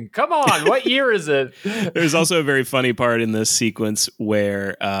scaffolding. Come on, what year is it? There's also a very funny part in this sequence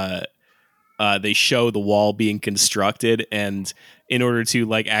where they show the wall being constructed, and in order to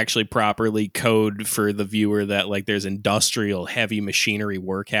like actually properly code for the viewer that like there's industrial heavy machinery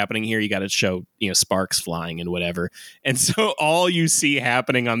work happening here, you got to show sparks flying and whatever. And so all you see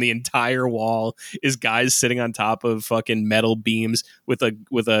happening on the entire wall is guys sitting on top of fucking metal beams with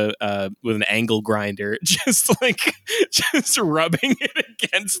an angle grinder, just rubbing it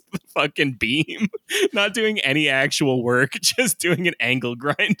against the fucking beam, not doing any actual work, just doing an angle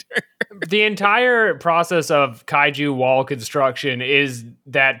grinder. The entire process of kaiju wall construction is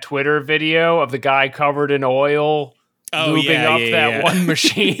that Twitter video of the guy covered in oil moving up that one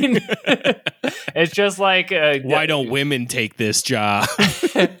machine. It's just like why don't women take this job?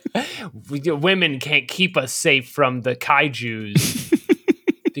 Women can't keep us safe from the kaijus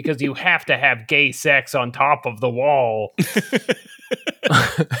because you have to have gay sex on top of the wall.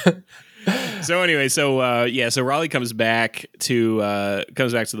 So anyway, so Raleigh comes back to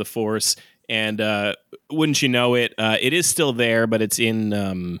the force, and wouldn't you know it, it is still there, but it's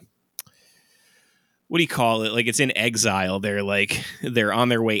in what do you call it? Like, it's in exile. They're on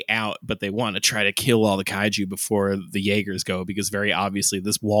their way out, but they want to try to kill all the kaiju before the Jaegers go, because very obviously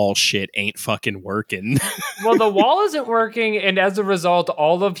this wall shit ain't fucking working. Well, the wall isn't working, and as a result,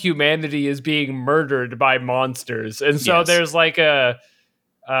 all of humanity is being murdered by monsters. And so there's like a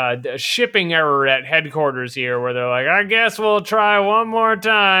shipping error at headquarters here where they're like, I guess we'll try one more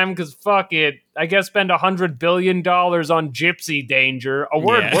time because fuck it. I guess spend $100 billion on gypsy danger, a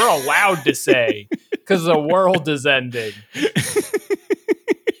word we're allowed to say because the world is ending.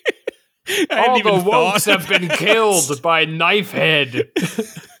 All the wokes have been killed by Knifehead.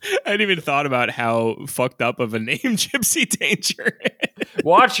 I hadn't even thought about how fucked up of a name Gypsy Danger is.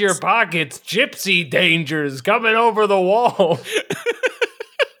 Watch your pockets, Gypsy Danger's coming over the wall.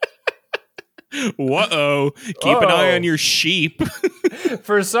 Whoa! Keep an eye on your sheep.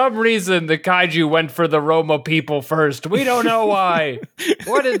 For some reason, the kaiju went for the Roma people first. We don't know why.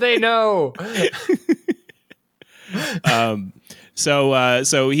 What did they know?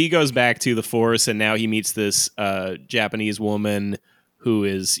 So he goes back to the forest, and now he meets this Japanese woman who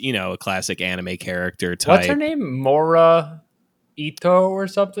is, a classic anime character type. What's her name? Mora Ito or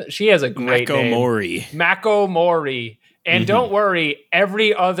something? She has a great name. Mako Mori. And don't worry,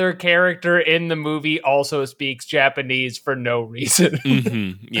 every other character in the movie also speaks Japanese for no reason.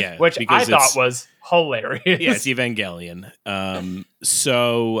 Yeah. Which I thought was hilarious. Yeah, it's Evangelion.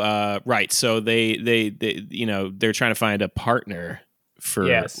 So they they're trying to find a partner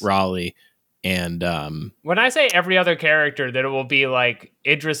for Raleigh. And when I say every other character, that it will be like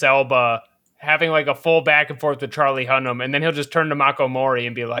Idris Elba having like a full back and forth with Charlie Hunnam, and then he'll just turn to Mako Mori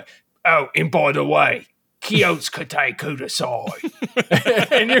and be like, "Oh, and by the way, Kyotsuke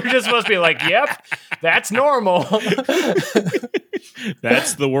Kudasai." And you're just supposed to be like, "Yep, that's normal."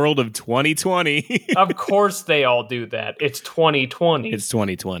 That's the world of 2020. Of course they all do that. It's 2020. It's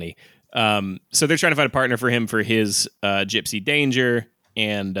 2020. So they're trying to find a partner for him for his Gypsy Danger,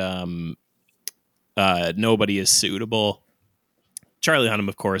 and nobody is suitable. Charlie Hunnam,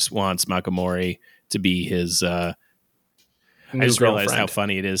 of course, wants Makomori to be his... I just realized how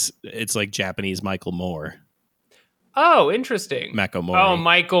funny it is. It's like Japanese Michael Moore. Oh, interesting. Makomori. Oh,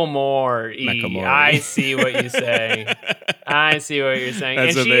 Michael Moore. I see what you say. I see what you're saying.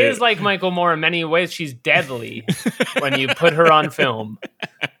 And she is like Michael Moore in many ways. She's deadly when you put her on film.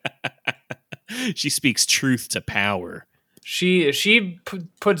 She speaks truth to power. She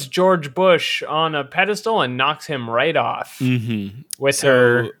puts George Bush on a pedestal and knocks him right off with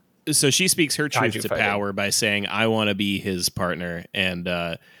her. So she speaks her truth to power by saying, "I want to be his partner," and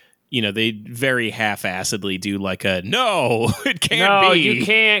they very half-assedly do like a no, it can't be. No, you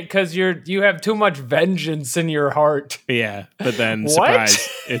can't because you have too much vengeance in your heart. Yeah, but then surprise,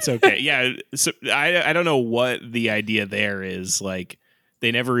 it's okay. Yeah, so I don't know what the idea there is. Like,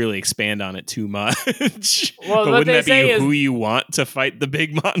 they never really expand on it too much. Well, but wouldn't that be who you want to fight the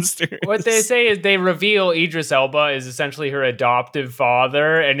big monsters? What they say is they reveal Idris Elba is essentially her adoptive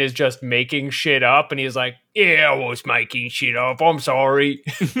father and is just making shit up. And he's like, "Yeah, I was making shit up. I'm sorry.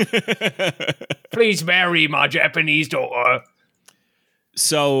 Please marry my Japanese daughter."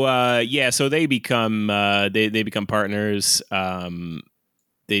 So, so they become they become partners.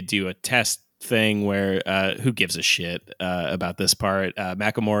 They do a test thing where who gives a shit about this part.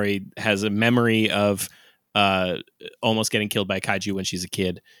 Makomori has a memory of almost getting killed by a kaiju when she's a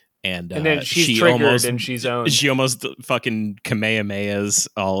kid, and then she's triggered and she's owned. She almost fucking Kamehamehas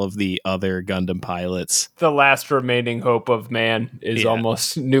all of the other Gundam pilots. The last remaining hope of man is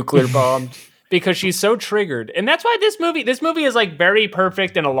almost nuclear bombed because she's so triggered. And that's why this movie is like very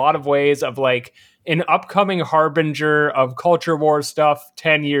perfect in a lot of ways of like an upcoming harbinger of culture war stuff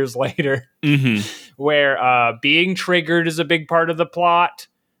 10 years later, where being triggered is a big part of the plot.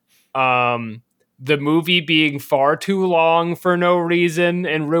 The movie being far too long for no reason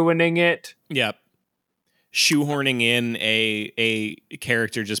and ruining it. Yep. Shoehorning in a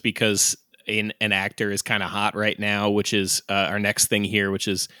character just because an actor is kind of hot right now, which is our next thing here, which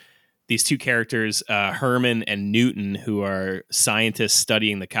is these two characters, Herman and Newton, who are scientists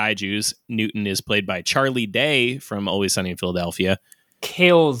studying the kaijus. Newton is played by Charlie Day from Always Sunny in Philadelphia.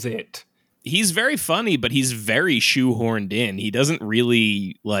 Kills it. He's very funny, but he's very shoehorned in. He doesn't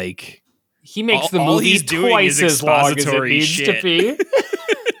really like... He makes the movie twice as long as it needs to be.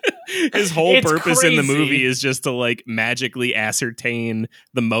 His whole purpose in the movie is just to like magically ascertain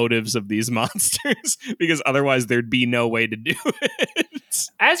the motives of these monsters, because otherwise there'd be no way to do it.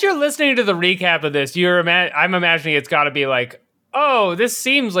 As you're listening to the recap of this, I'm imagining it's got to be like, oh, this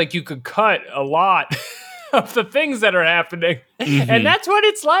seems like you could cut a lot of the things that are happening. And that's what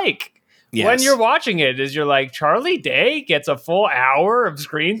it's like. Yes. When you're watching it, is you're like, Charlie Day gets a full hour of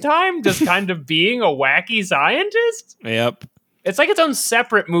screen time just kind of being a wacky scientist? Yep. It's like its own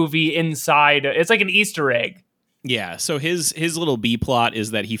separate movie inside. It's like an Easter egg. Yeah. So his little B plot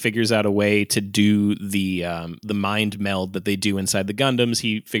is that he figures out a way to do the mind meld that they do inside the Gundams.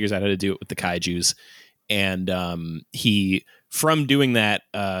 He figures out how to do it with the kaijus, and he, from doing that,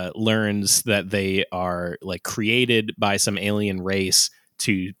 learns that they are like created by some alien race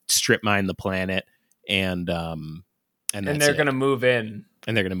to strip mine the planet, and they're going to move in.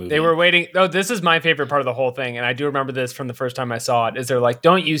 And they're going to move in. They were waiting. Oh, this is my favorite part of the whole thing. And I do remember this from the first time I saw it, is they're like,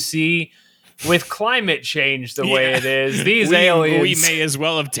 don't you see with climate change the way it is, these aliens... We may as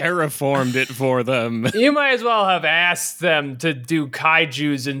well have terraformed it for them. You might as well have asked them to do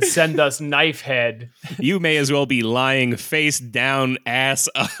kaijus and send us Knife Head. You may as well be lying face down, ass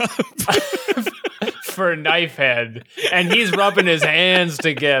up. For Knife Head. And he's rubbing his hands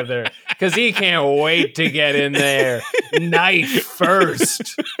together because he can't wait to get in there. Knife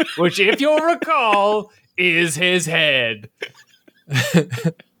first, which, if you'll recall, is his head.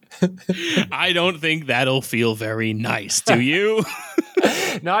 I don't think that'll feel very nice, do you?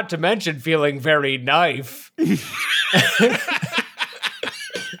 Not to mention feeling very knife.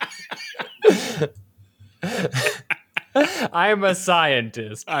 I'm a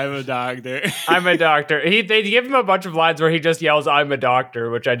scientist. I'm a doctor. I'm a doctor. They give him a bunch of lines where he just yells, "I'm a doctor,"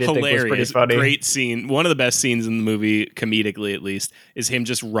 which I did think was pretty funny. Great scene. One of the best scenes in the movie, comedically at least, is him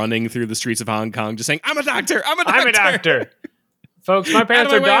just running through the streets of Hong Kong, just saying, "I'm a doctor. I'm a doctor. I'm a doctor." Folks, my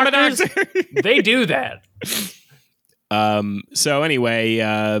parents are doctors. They do that. So anyway,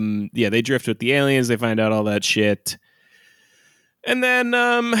 they drift with the aliens. They find out all that shit. And then,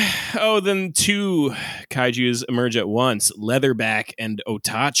 then two kaijus emerge at once, Leatherback and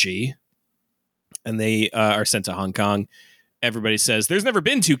Otachi. And they are sent to Hong Kong. Everybody says, there's never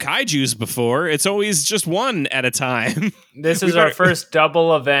been two kaijus before. It's always just one at a time. This is our first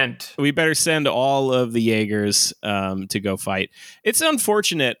double event. We better send all of the Jaegers to go fight. It's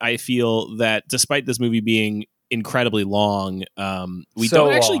unfortunate, I feel, that despite this movie being incredibly long, we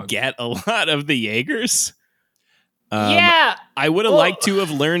don't actually get a lot of the Jaegers. I would have liked to have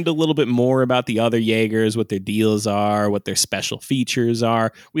learned a little bit more about the other Jaegers, what their deals are, what their special features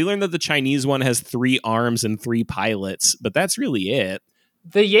are. We learned that the Chinese one has 3 arms and 3 pilots, but that's really it.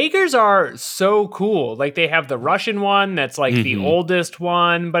 The Jaegers are so cool. Like, they have the Russian one that's like the oldest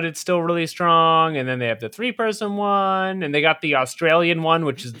one, but it's still really strong. And then they have the 3-person one, and they got the Australian one,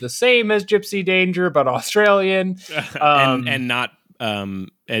 which is the same as Gypsy Danger, but Australian. And not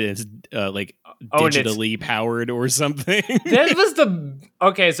it's like digitally powered or something. This was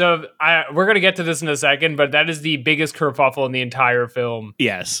so we're gonna get to this in a second, but that is the biggest kerfuffle in the entire film.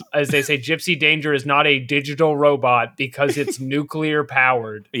 Yes, as they say, Gypsy Danger is not a digital robot because it's nuclear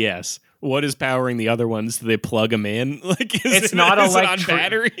powered. Yes. What is powering the other ones? Do they plug them in? Like, it's not on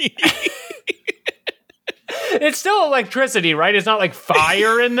battery. It's still electricity, right? It's not like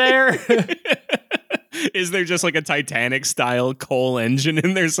fire in there. Is there just like a Titanic style coal engine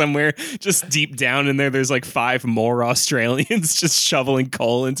in there somewhere? Just deep down in there, there's like 5 more Australians just shoveling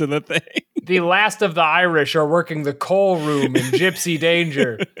coal into the thing. The last of the Irish are working the coal room in Gypsy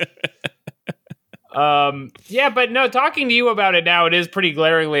Danger. But no, talking to you about it now, it is pretty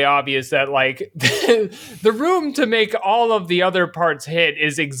glaringly obvious that like the room to make all of the other parts hit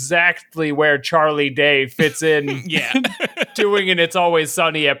is exactly where Charlie Day fits in. Yeah. Doing an It's Always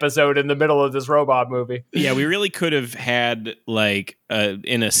Sunny episode in the middle of this robot movie. Yeah, we really could have had like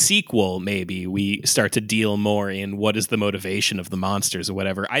in a sequel, maybe we start to deal more in what is the motivation of the monsters or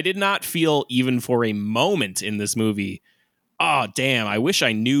whatever. I did not feel even for a moment in this movie, oh, damn, I wish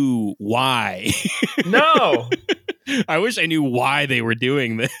I knew why. No. I wish I knew why they were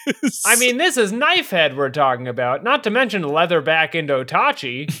doing this. I mean, this is Knifehead we're talking about, not to mention Leatherback and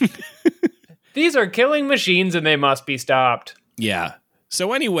Otachi. These are killing machines and they must be stopped. Yeah.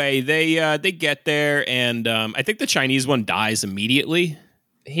 So anyway, they get there and I think the Chinese one dies immediately.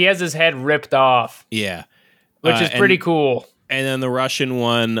 He has his head ripped off. Yeah. Which is pretty cool. And then the Russian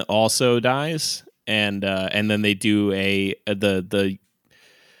one also dies. And then they do the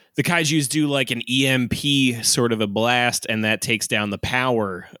kaijus do like an EMP sort of a blast, and that takes down the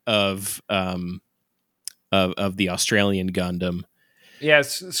power of the Australian Gundam.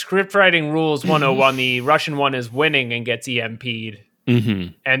 Yes, script writing rules 101. The Russian one is winning and gets EMP'd.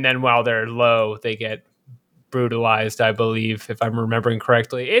 Mm-hmm. And then while they're low, they get brutalized, I believe, if I'm remembering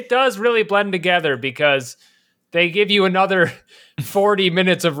correctly. It does really blend together because they give you another 40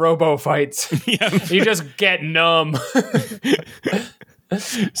 minutes of robo fights. Yeah. You just get numb.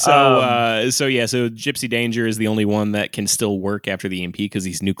 So Gypsy Danger is the only one that can still work after the EMP because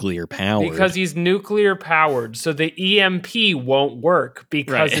he's nuclear powered. Because he's nuclear powered, so the EMP won't work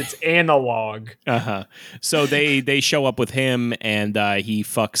because it's analog. Uh-huh. So they show up with him, and he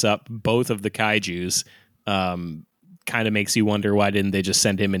fucks up both of the kaijus. Kind of makes you wonder why didn't they just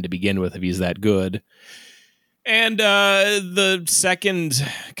send him in to begin with if he's that good. And the second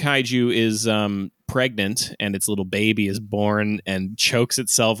kaiju is pregnant, and its little baby is born and chokes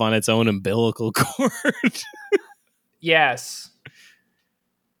itself on its own umbilical cord. Yes.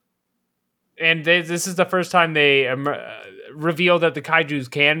 And this is the first time they reveal that the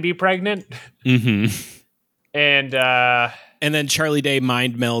kaijus can be pregnant. Mm-hmm. And and then Charlie Day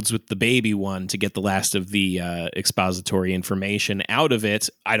mind melds with the baby one to get the last of the expository information out of it.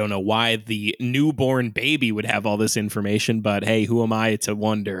 I don't know why the newborn baby would have all this information, but hey, who am I to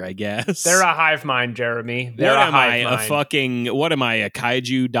wonder, I guess. They're a hive mind, Jeremy. They're what a am hive I, mind. what am I, a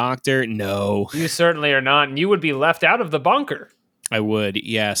kaiju doctor? No. You certainly are not, and you would be left out of the bunker. I would,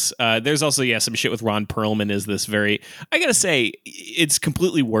 yes. There's also, some shit with Ron Perlman is this very... I gotta say, it's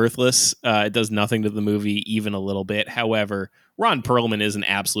completely worthless. It does nothing to the movie, even a little bit. However, Ron Perlman is an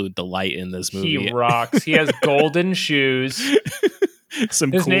absolute delight in this movie. He rocks. He has golden shoes.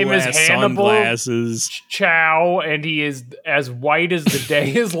 Some His name is cool-ass Hannibal sunglasses. Chow, and he is as white as the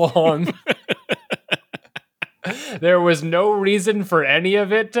day is long. There was no reason for any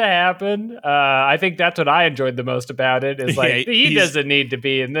of it to happen. I think that's what I enjoyed the most about it. Is like, he doesn't need to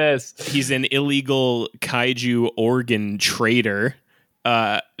be in this. He's an illegal kaiju organ trader.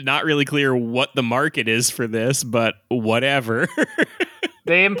 Not really clear what the market is for this, but whatever.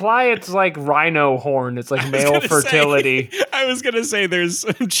 They imply it's like rhino horn. It's like male fertility. I was going to say there's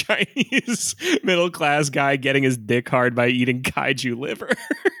some Chinese middle-class guy getting his dick hard by eating kaiju liver.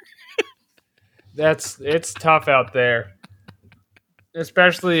 It's tough out there,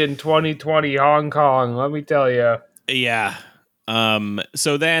 especially in 2020 Hong Kong. Let me tell you. Yeah.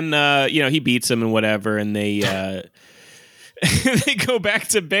 So then, he beats him and whatever, and they they go back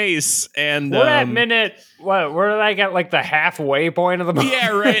to base, and we're at minute. What we're like at like the halfway point of the movie. Yeah,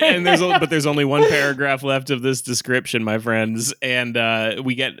 right. And there's only one paragraph left of this description, my friends, and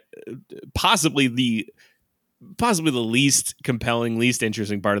we get possibly the least compelling, least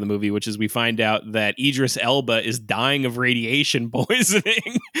interesting part of the movie, which is we find out that Idris Elba is dying of radiation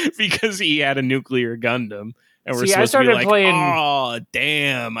poisoning because he had a nuclear Gundam. And we're supposed to be like, oh,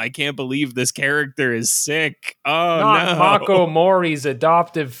 damn, I can't believe this character is sick. Oh, not no. Mako Mori's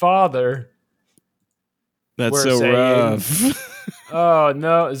adoptive father. That's so saying. Rough. Oh,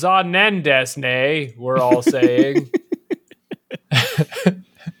 no. Zanendesne, we're all saying.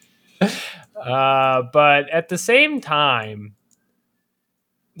 But at the same time,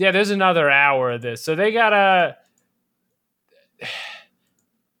 there's another hour of this. So they gotta...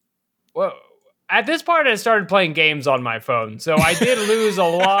 Well, at this part, I started playing games on my phone, so I did lose a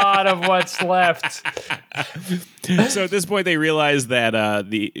lot of what's left. So at this point, they realize that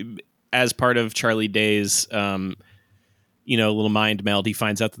as part of Charlie Day's little mind meld, he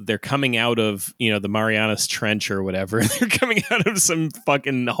finds out that they're coming out of, the Marianas Trench or whatever. They're coming out of some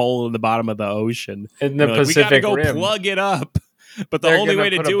fucking hole in the bottom of the ocean. In the Pacific Rim. We gotta go plug it up. But the only way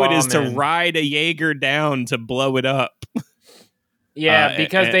to do it is to ride a Jaeger down to blow it up. Yeah,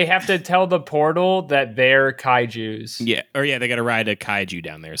 because they have to tell the portal that they're kaijus. Yeah, they got to ride a kaiju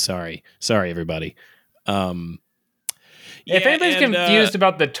down there. Sorry, everybody. If anybody's confused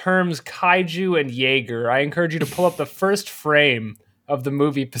about the terms kaiju and Jaeger, I encourage you to pull up the first frame of the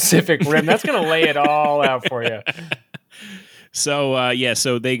movie Pacific Rim. That's going to lay it all out for you. So,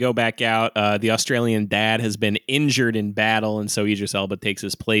 so they go back out. The Australian dad has been injured in battle, and so Idris Elba takes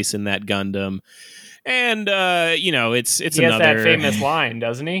his place in that Gundam. And, it's he another... has that famous line,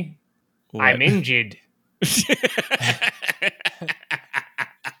 doesn't he? What? I'm injured.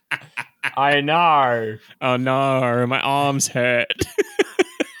 I know. Oh, no, my arms hurt.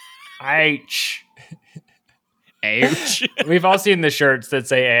 H. H. We've all seen the shirts that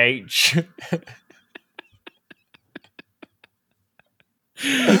say H.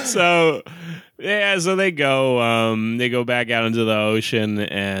 So they go back out into the ocean,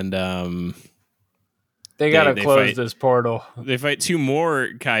 and they gotta close this portal. They fight two more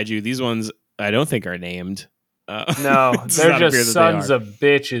kaiju. These ones I don't think are named. No, they're just sons of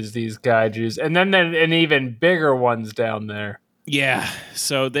bitches, these kaijus. And then an even bigger ones down there. Yeah.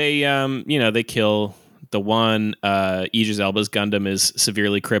 So they they kill the one. Idris Elba's Gundam is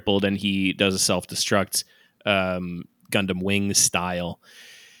severely crippled, and he does a self-destruct Gundam Wing style.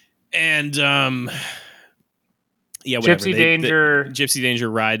 And whatever. Gypsy Danger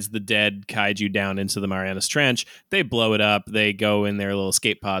rides the dead kaiju down into the Marianas Trench. They blow it up. They go in their little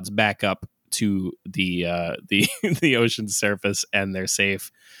escape pods back up to the ocean surface, and they're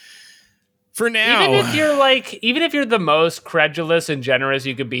safe for now. Even if you're the most credulous and generous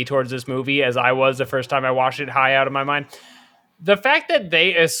you could be towards this movie, as I was the first time I watched it high out of my mind, the fact that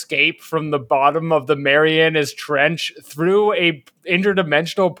they escape from the bottom of the Marianas Trench through a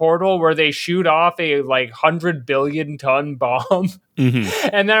interdimensional portal where they shoot off a 100 billion ton bomb,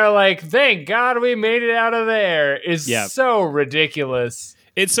 and they're like, "Thank God we made it out of there," is so ridiculous.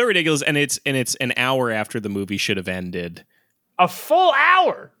 It's so ridiculous, and it's an hour after the movie should have ended. A full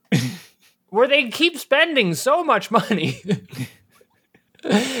hour, where they keep spending so much money.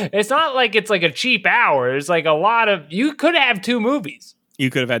 It's not like it's like a cheap hour. It's like a lot of, you could have 2 movies. You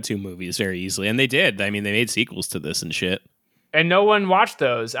could have had 2 movies very easily. And they did. I mean, they made sequels to this and shit. And no one watched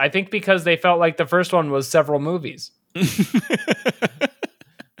those. I think because they felt like the first one was several movies.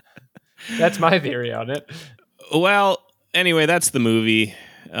 That's my theory on it. Well, anyway, that's the movie.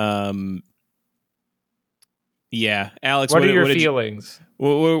 Yeah, Alex. What are your feelings?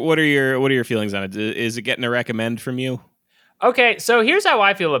 What are your feelings on it? Is it getting a recommend from you? Okay, so here's how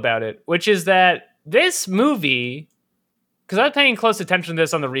I feel about it, which is that this movie, because I was paying close attention to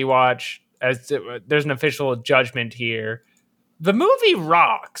this on the rewatch, as there's an official judgment here. The movie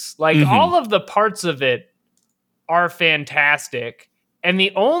rocks. Like all of the parts of it are fantastic. And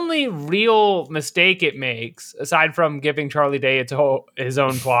the only real mistake it makes, aside from giving Charlie Day his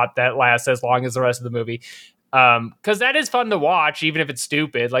own plot that lasts as long as the rest of the movie, because that is fun to watch, even if it's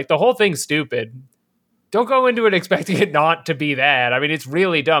stupid. Like, the whole thing's stupid. Don't go into it expecting it not to be that. I mean, it's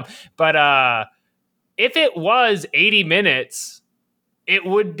really dumb. But if it was 80 minutes, it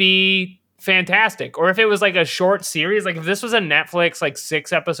would be fantastic. Or if it was like a short series, like if this was a Netflix, like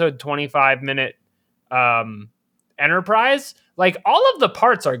 6-episode, 25-minute enterprise, like all of the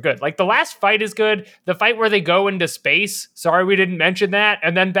parts are good. Like the last fight is good. The fight where they go into space, sorry we didn't mention that,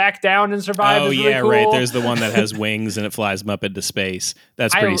 and then back down and survive is really cool. Right. There's the one that has wings and it flies them up into space.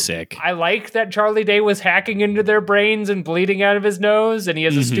 That's pretty sick. I like that Charlie Day was hacking into their brains and bleeding out of his nose, and he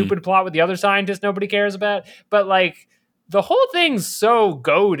has a stupid plot with the other scientist nobody cares about. But like the whole thing's so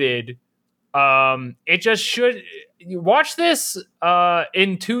goated. It just should... You watch this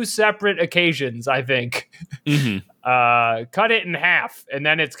in 2 separate occasions, I think. Cut it in half, and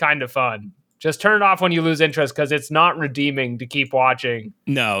then it's kind of fun. Just turn it off when you lose interest, because it's not redeeming to keep watching.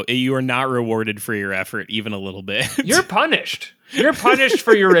 No, you are not rewarded for your effort, even a little bit. You're punished. You're punished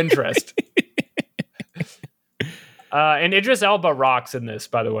for your interest. And Idris Elba rocks in this,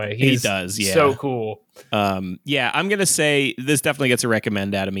 by the way. He does, yeah. So cool. Yeah, I'm going to say this definitely gets a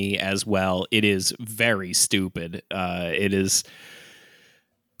recommend out of me as well. It is very stupid. It is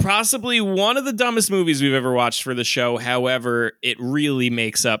possibly one of the dumbest movies we've ever watched for the show. However, it really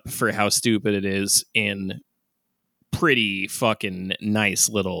makes up for how stupid it is in pretty fucking nice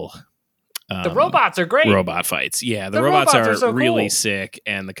little... the robots are great. Robot fights. Yeah, the robots are so really cool. sick,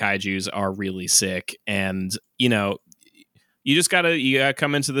 and the kaijus are really sick. And, you know, you gotta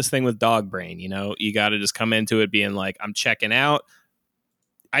come into this thing with dog brain, you know? You gotta just come into it being like, I'm checking out.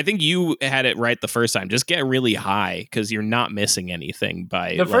 I think you had it right the first time. Just get really high, because you're not missing anything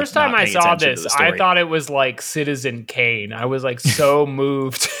by the first time I saw this. I thought it was like Citizen Kane. I was like so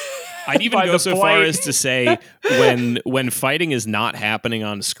moved. I'd even go so far as to say when fighting is not happening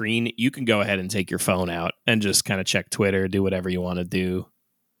on screen, you can go ahead and take your phone out and just kind of check Twitter, do whatever you want to do.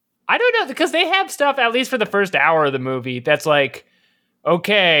 I don't know, because they have stuff, at least for the first hour of the movie, that's like,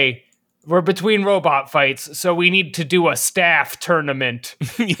 okay, we're between robot fights, so we need to do a staff tournament.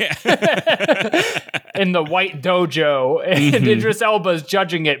 Yeah. In the White Dojo, and Idris Elba's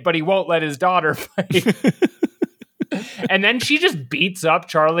judging it, but he won't let his daughter fight. And then she just beats up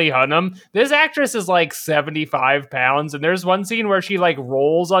Charlie Hunnam. This actress is like 75 pounds, and there's one scene where she like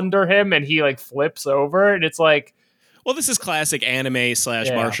rolls under him and he like flips over, and it's like... Well, this is classic anime /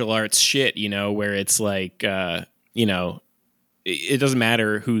 martial arts shit, you know, where it's like, you know, it doesn't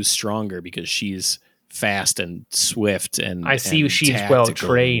matter who's stronger because she's fast and swift and she's well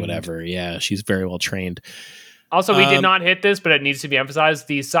trained. Whatever. Yeah, she's very well trained. Also, we did not hit this, but it needs to be emphasized.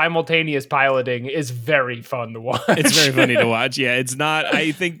 The simultaneous piloting is very fun to watch. It's very funny to watch. Yeah, it's not.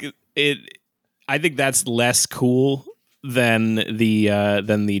 I think that's less cool than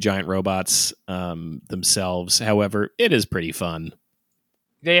the giant robots themselves. However, it is pretty fun.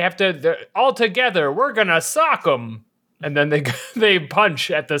 They have to all together. We're gonna sock them, and then they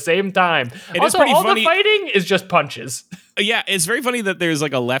punch at the same time. Also, all the fighting is just punches. Yeah, it's very funny that there's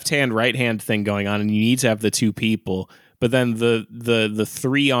like a left hand, right hand thing going on, and you need to have the 2 people. But then the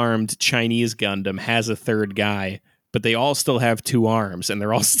 3-armed Chinese Gundam has a third guy, but they all still have 2 arms, and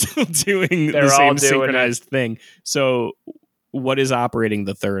they're all still doing the same synchronized thing. So, what is operating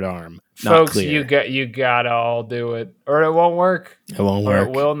the third arm? Not Folks, clear. you gotta all do it, or it won't work. It won't work. Or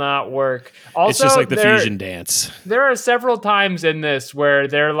it will not work. Also, it's just like the fusion dance. There are several times in this where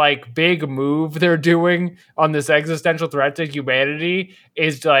their like big move they're doing on this existential threat to humanity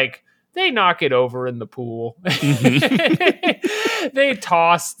is like they knock it over in the pool. They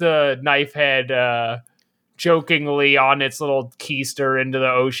toss the knife head jokingly on its little keister into the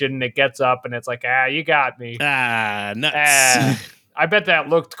ocean, and it gets up and it's like, you got me. Nuts. I bet that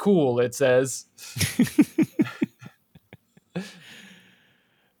looked cool, it says.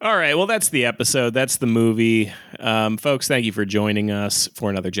 All right, well, that's the episode. That's the movie. Folks, thank you for joining us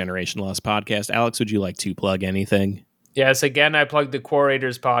for another Generation Lost podcast. Alex, would you like to plug anything? Yes, again, I plugged the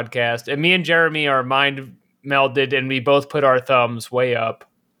Quarators podcast. And me and Jeremy are mind melded, and we both put our thumbs way up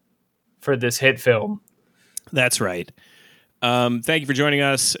for this hit film. That's right. Thank you for joining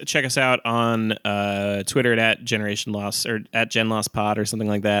us. Check us out on Twitter at Generation Lost or at Gen Lost Pod or something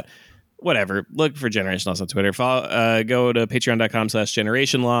like that. Whatever. Look for Generation Loss on Twitter. Go to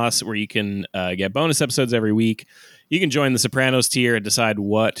patreon.com/Generation Loss, where you can get bonus episodes every week. You can join the Sopranos tier and decide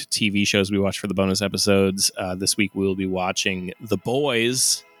what TV shows we watch for the bonus episodes. This week we will be watching The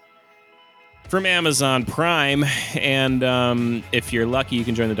Boys from Amazon Prime. And if you're lucky, you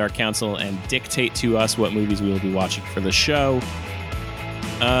can join the Dark Council and dictate to us what movies we will be watching for the show.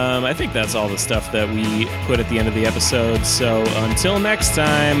 I think that's all the stuff that we put at the end of the episode. So until next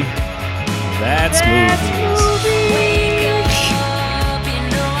time, that's movies.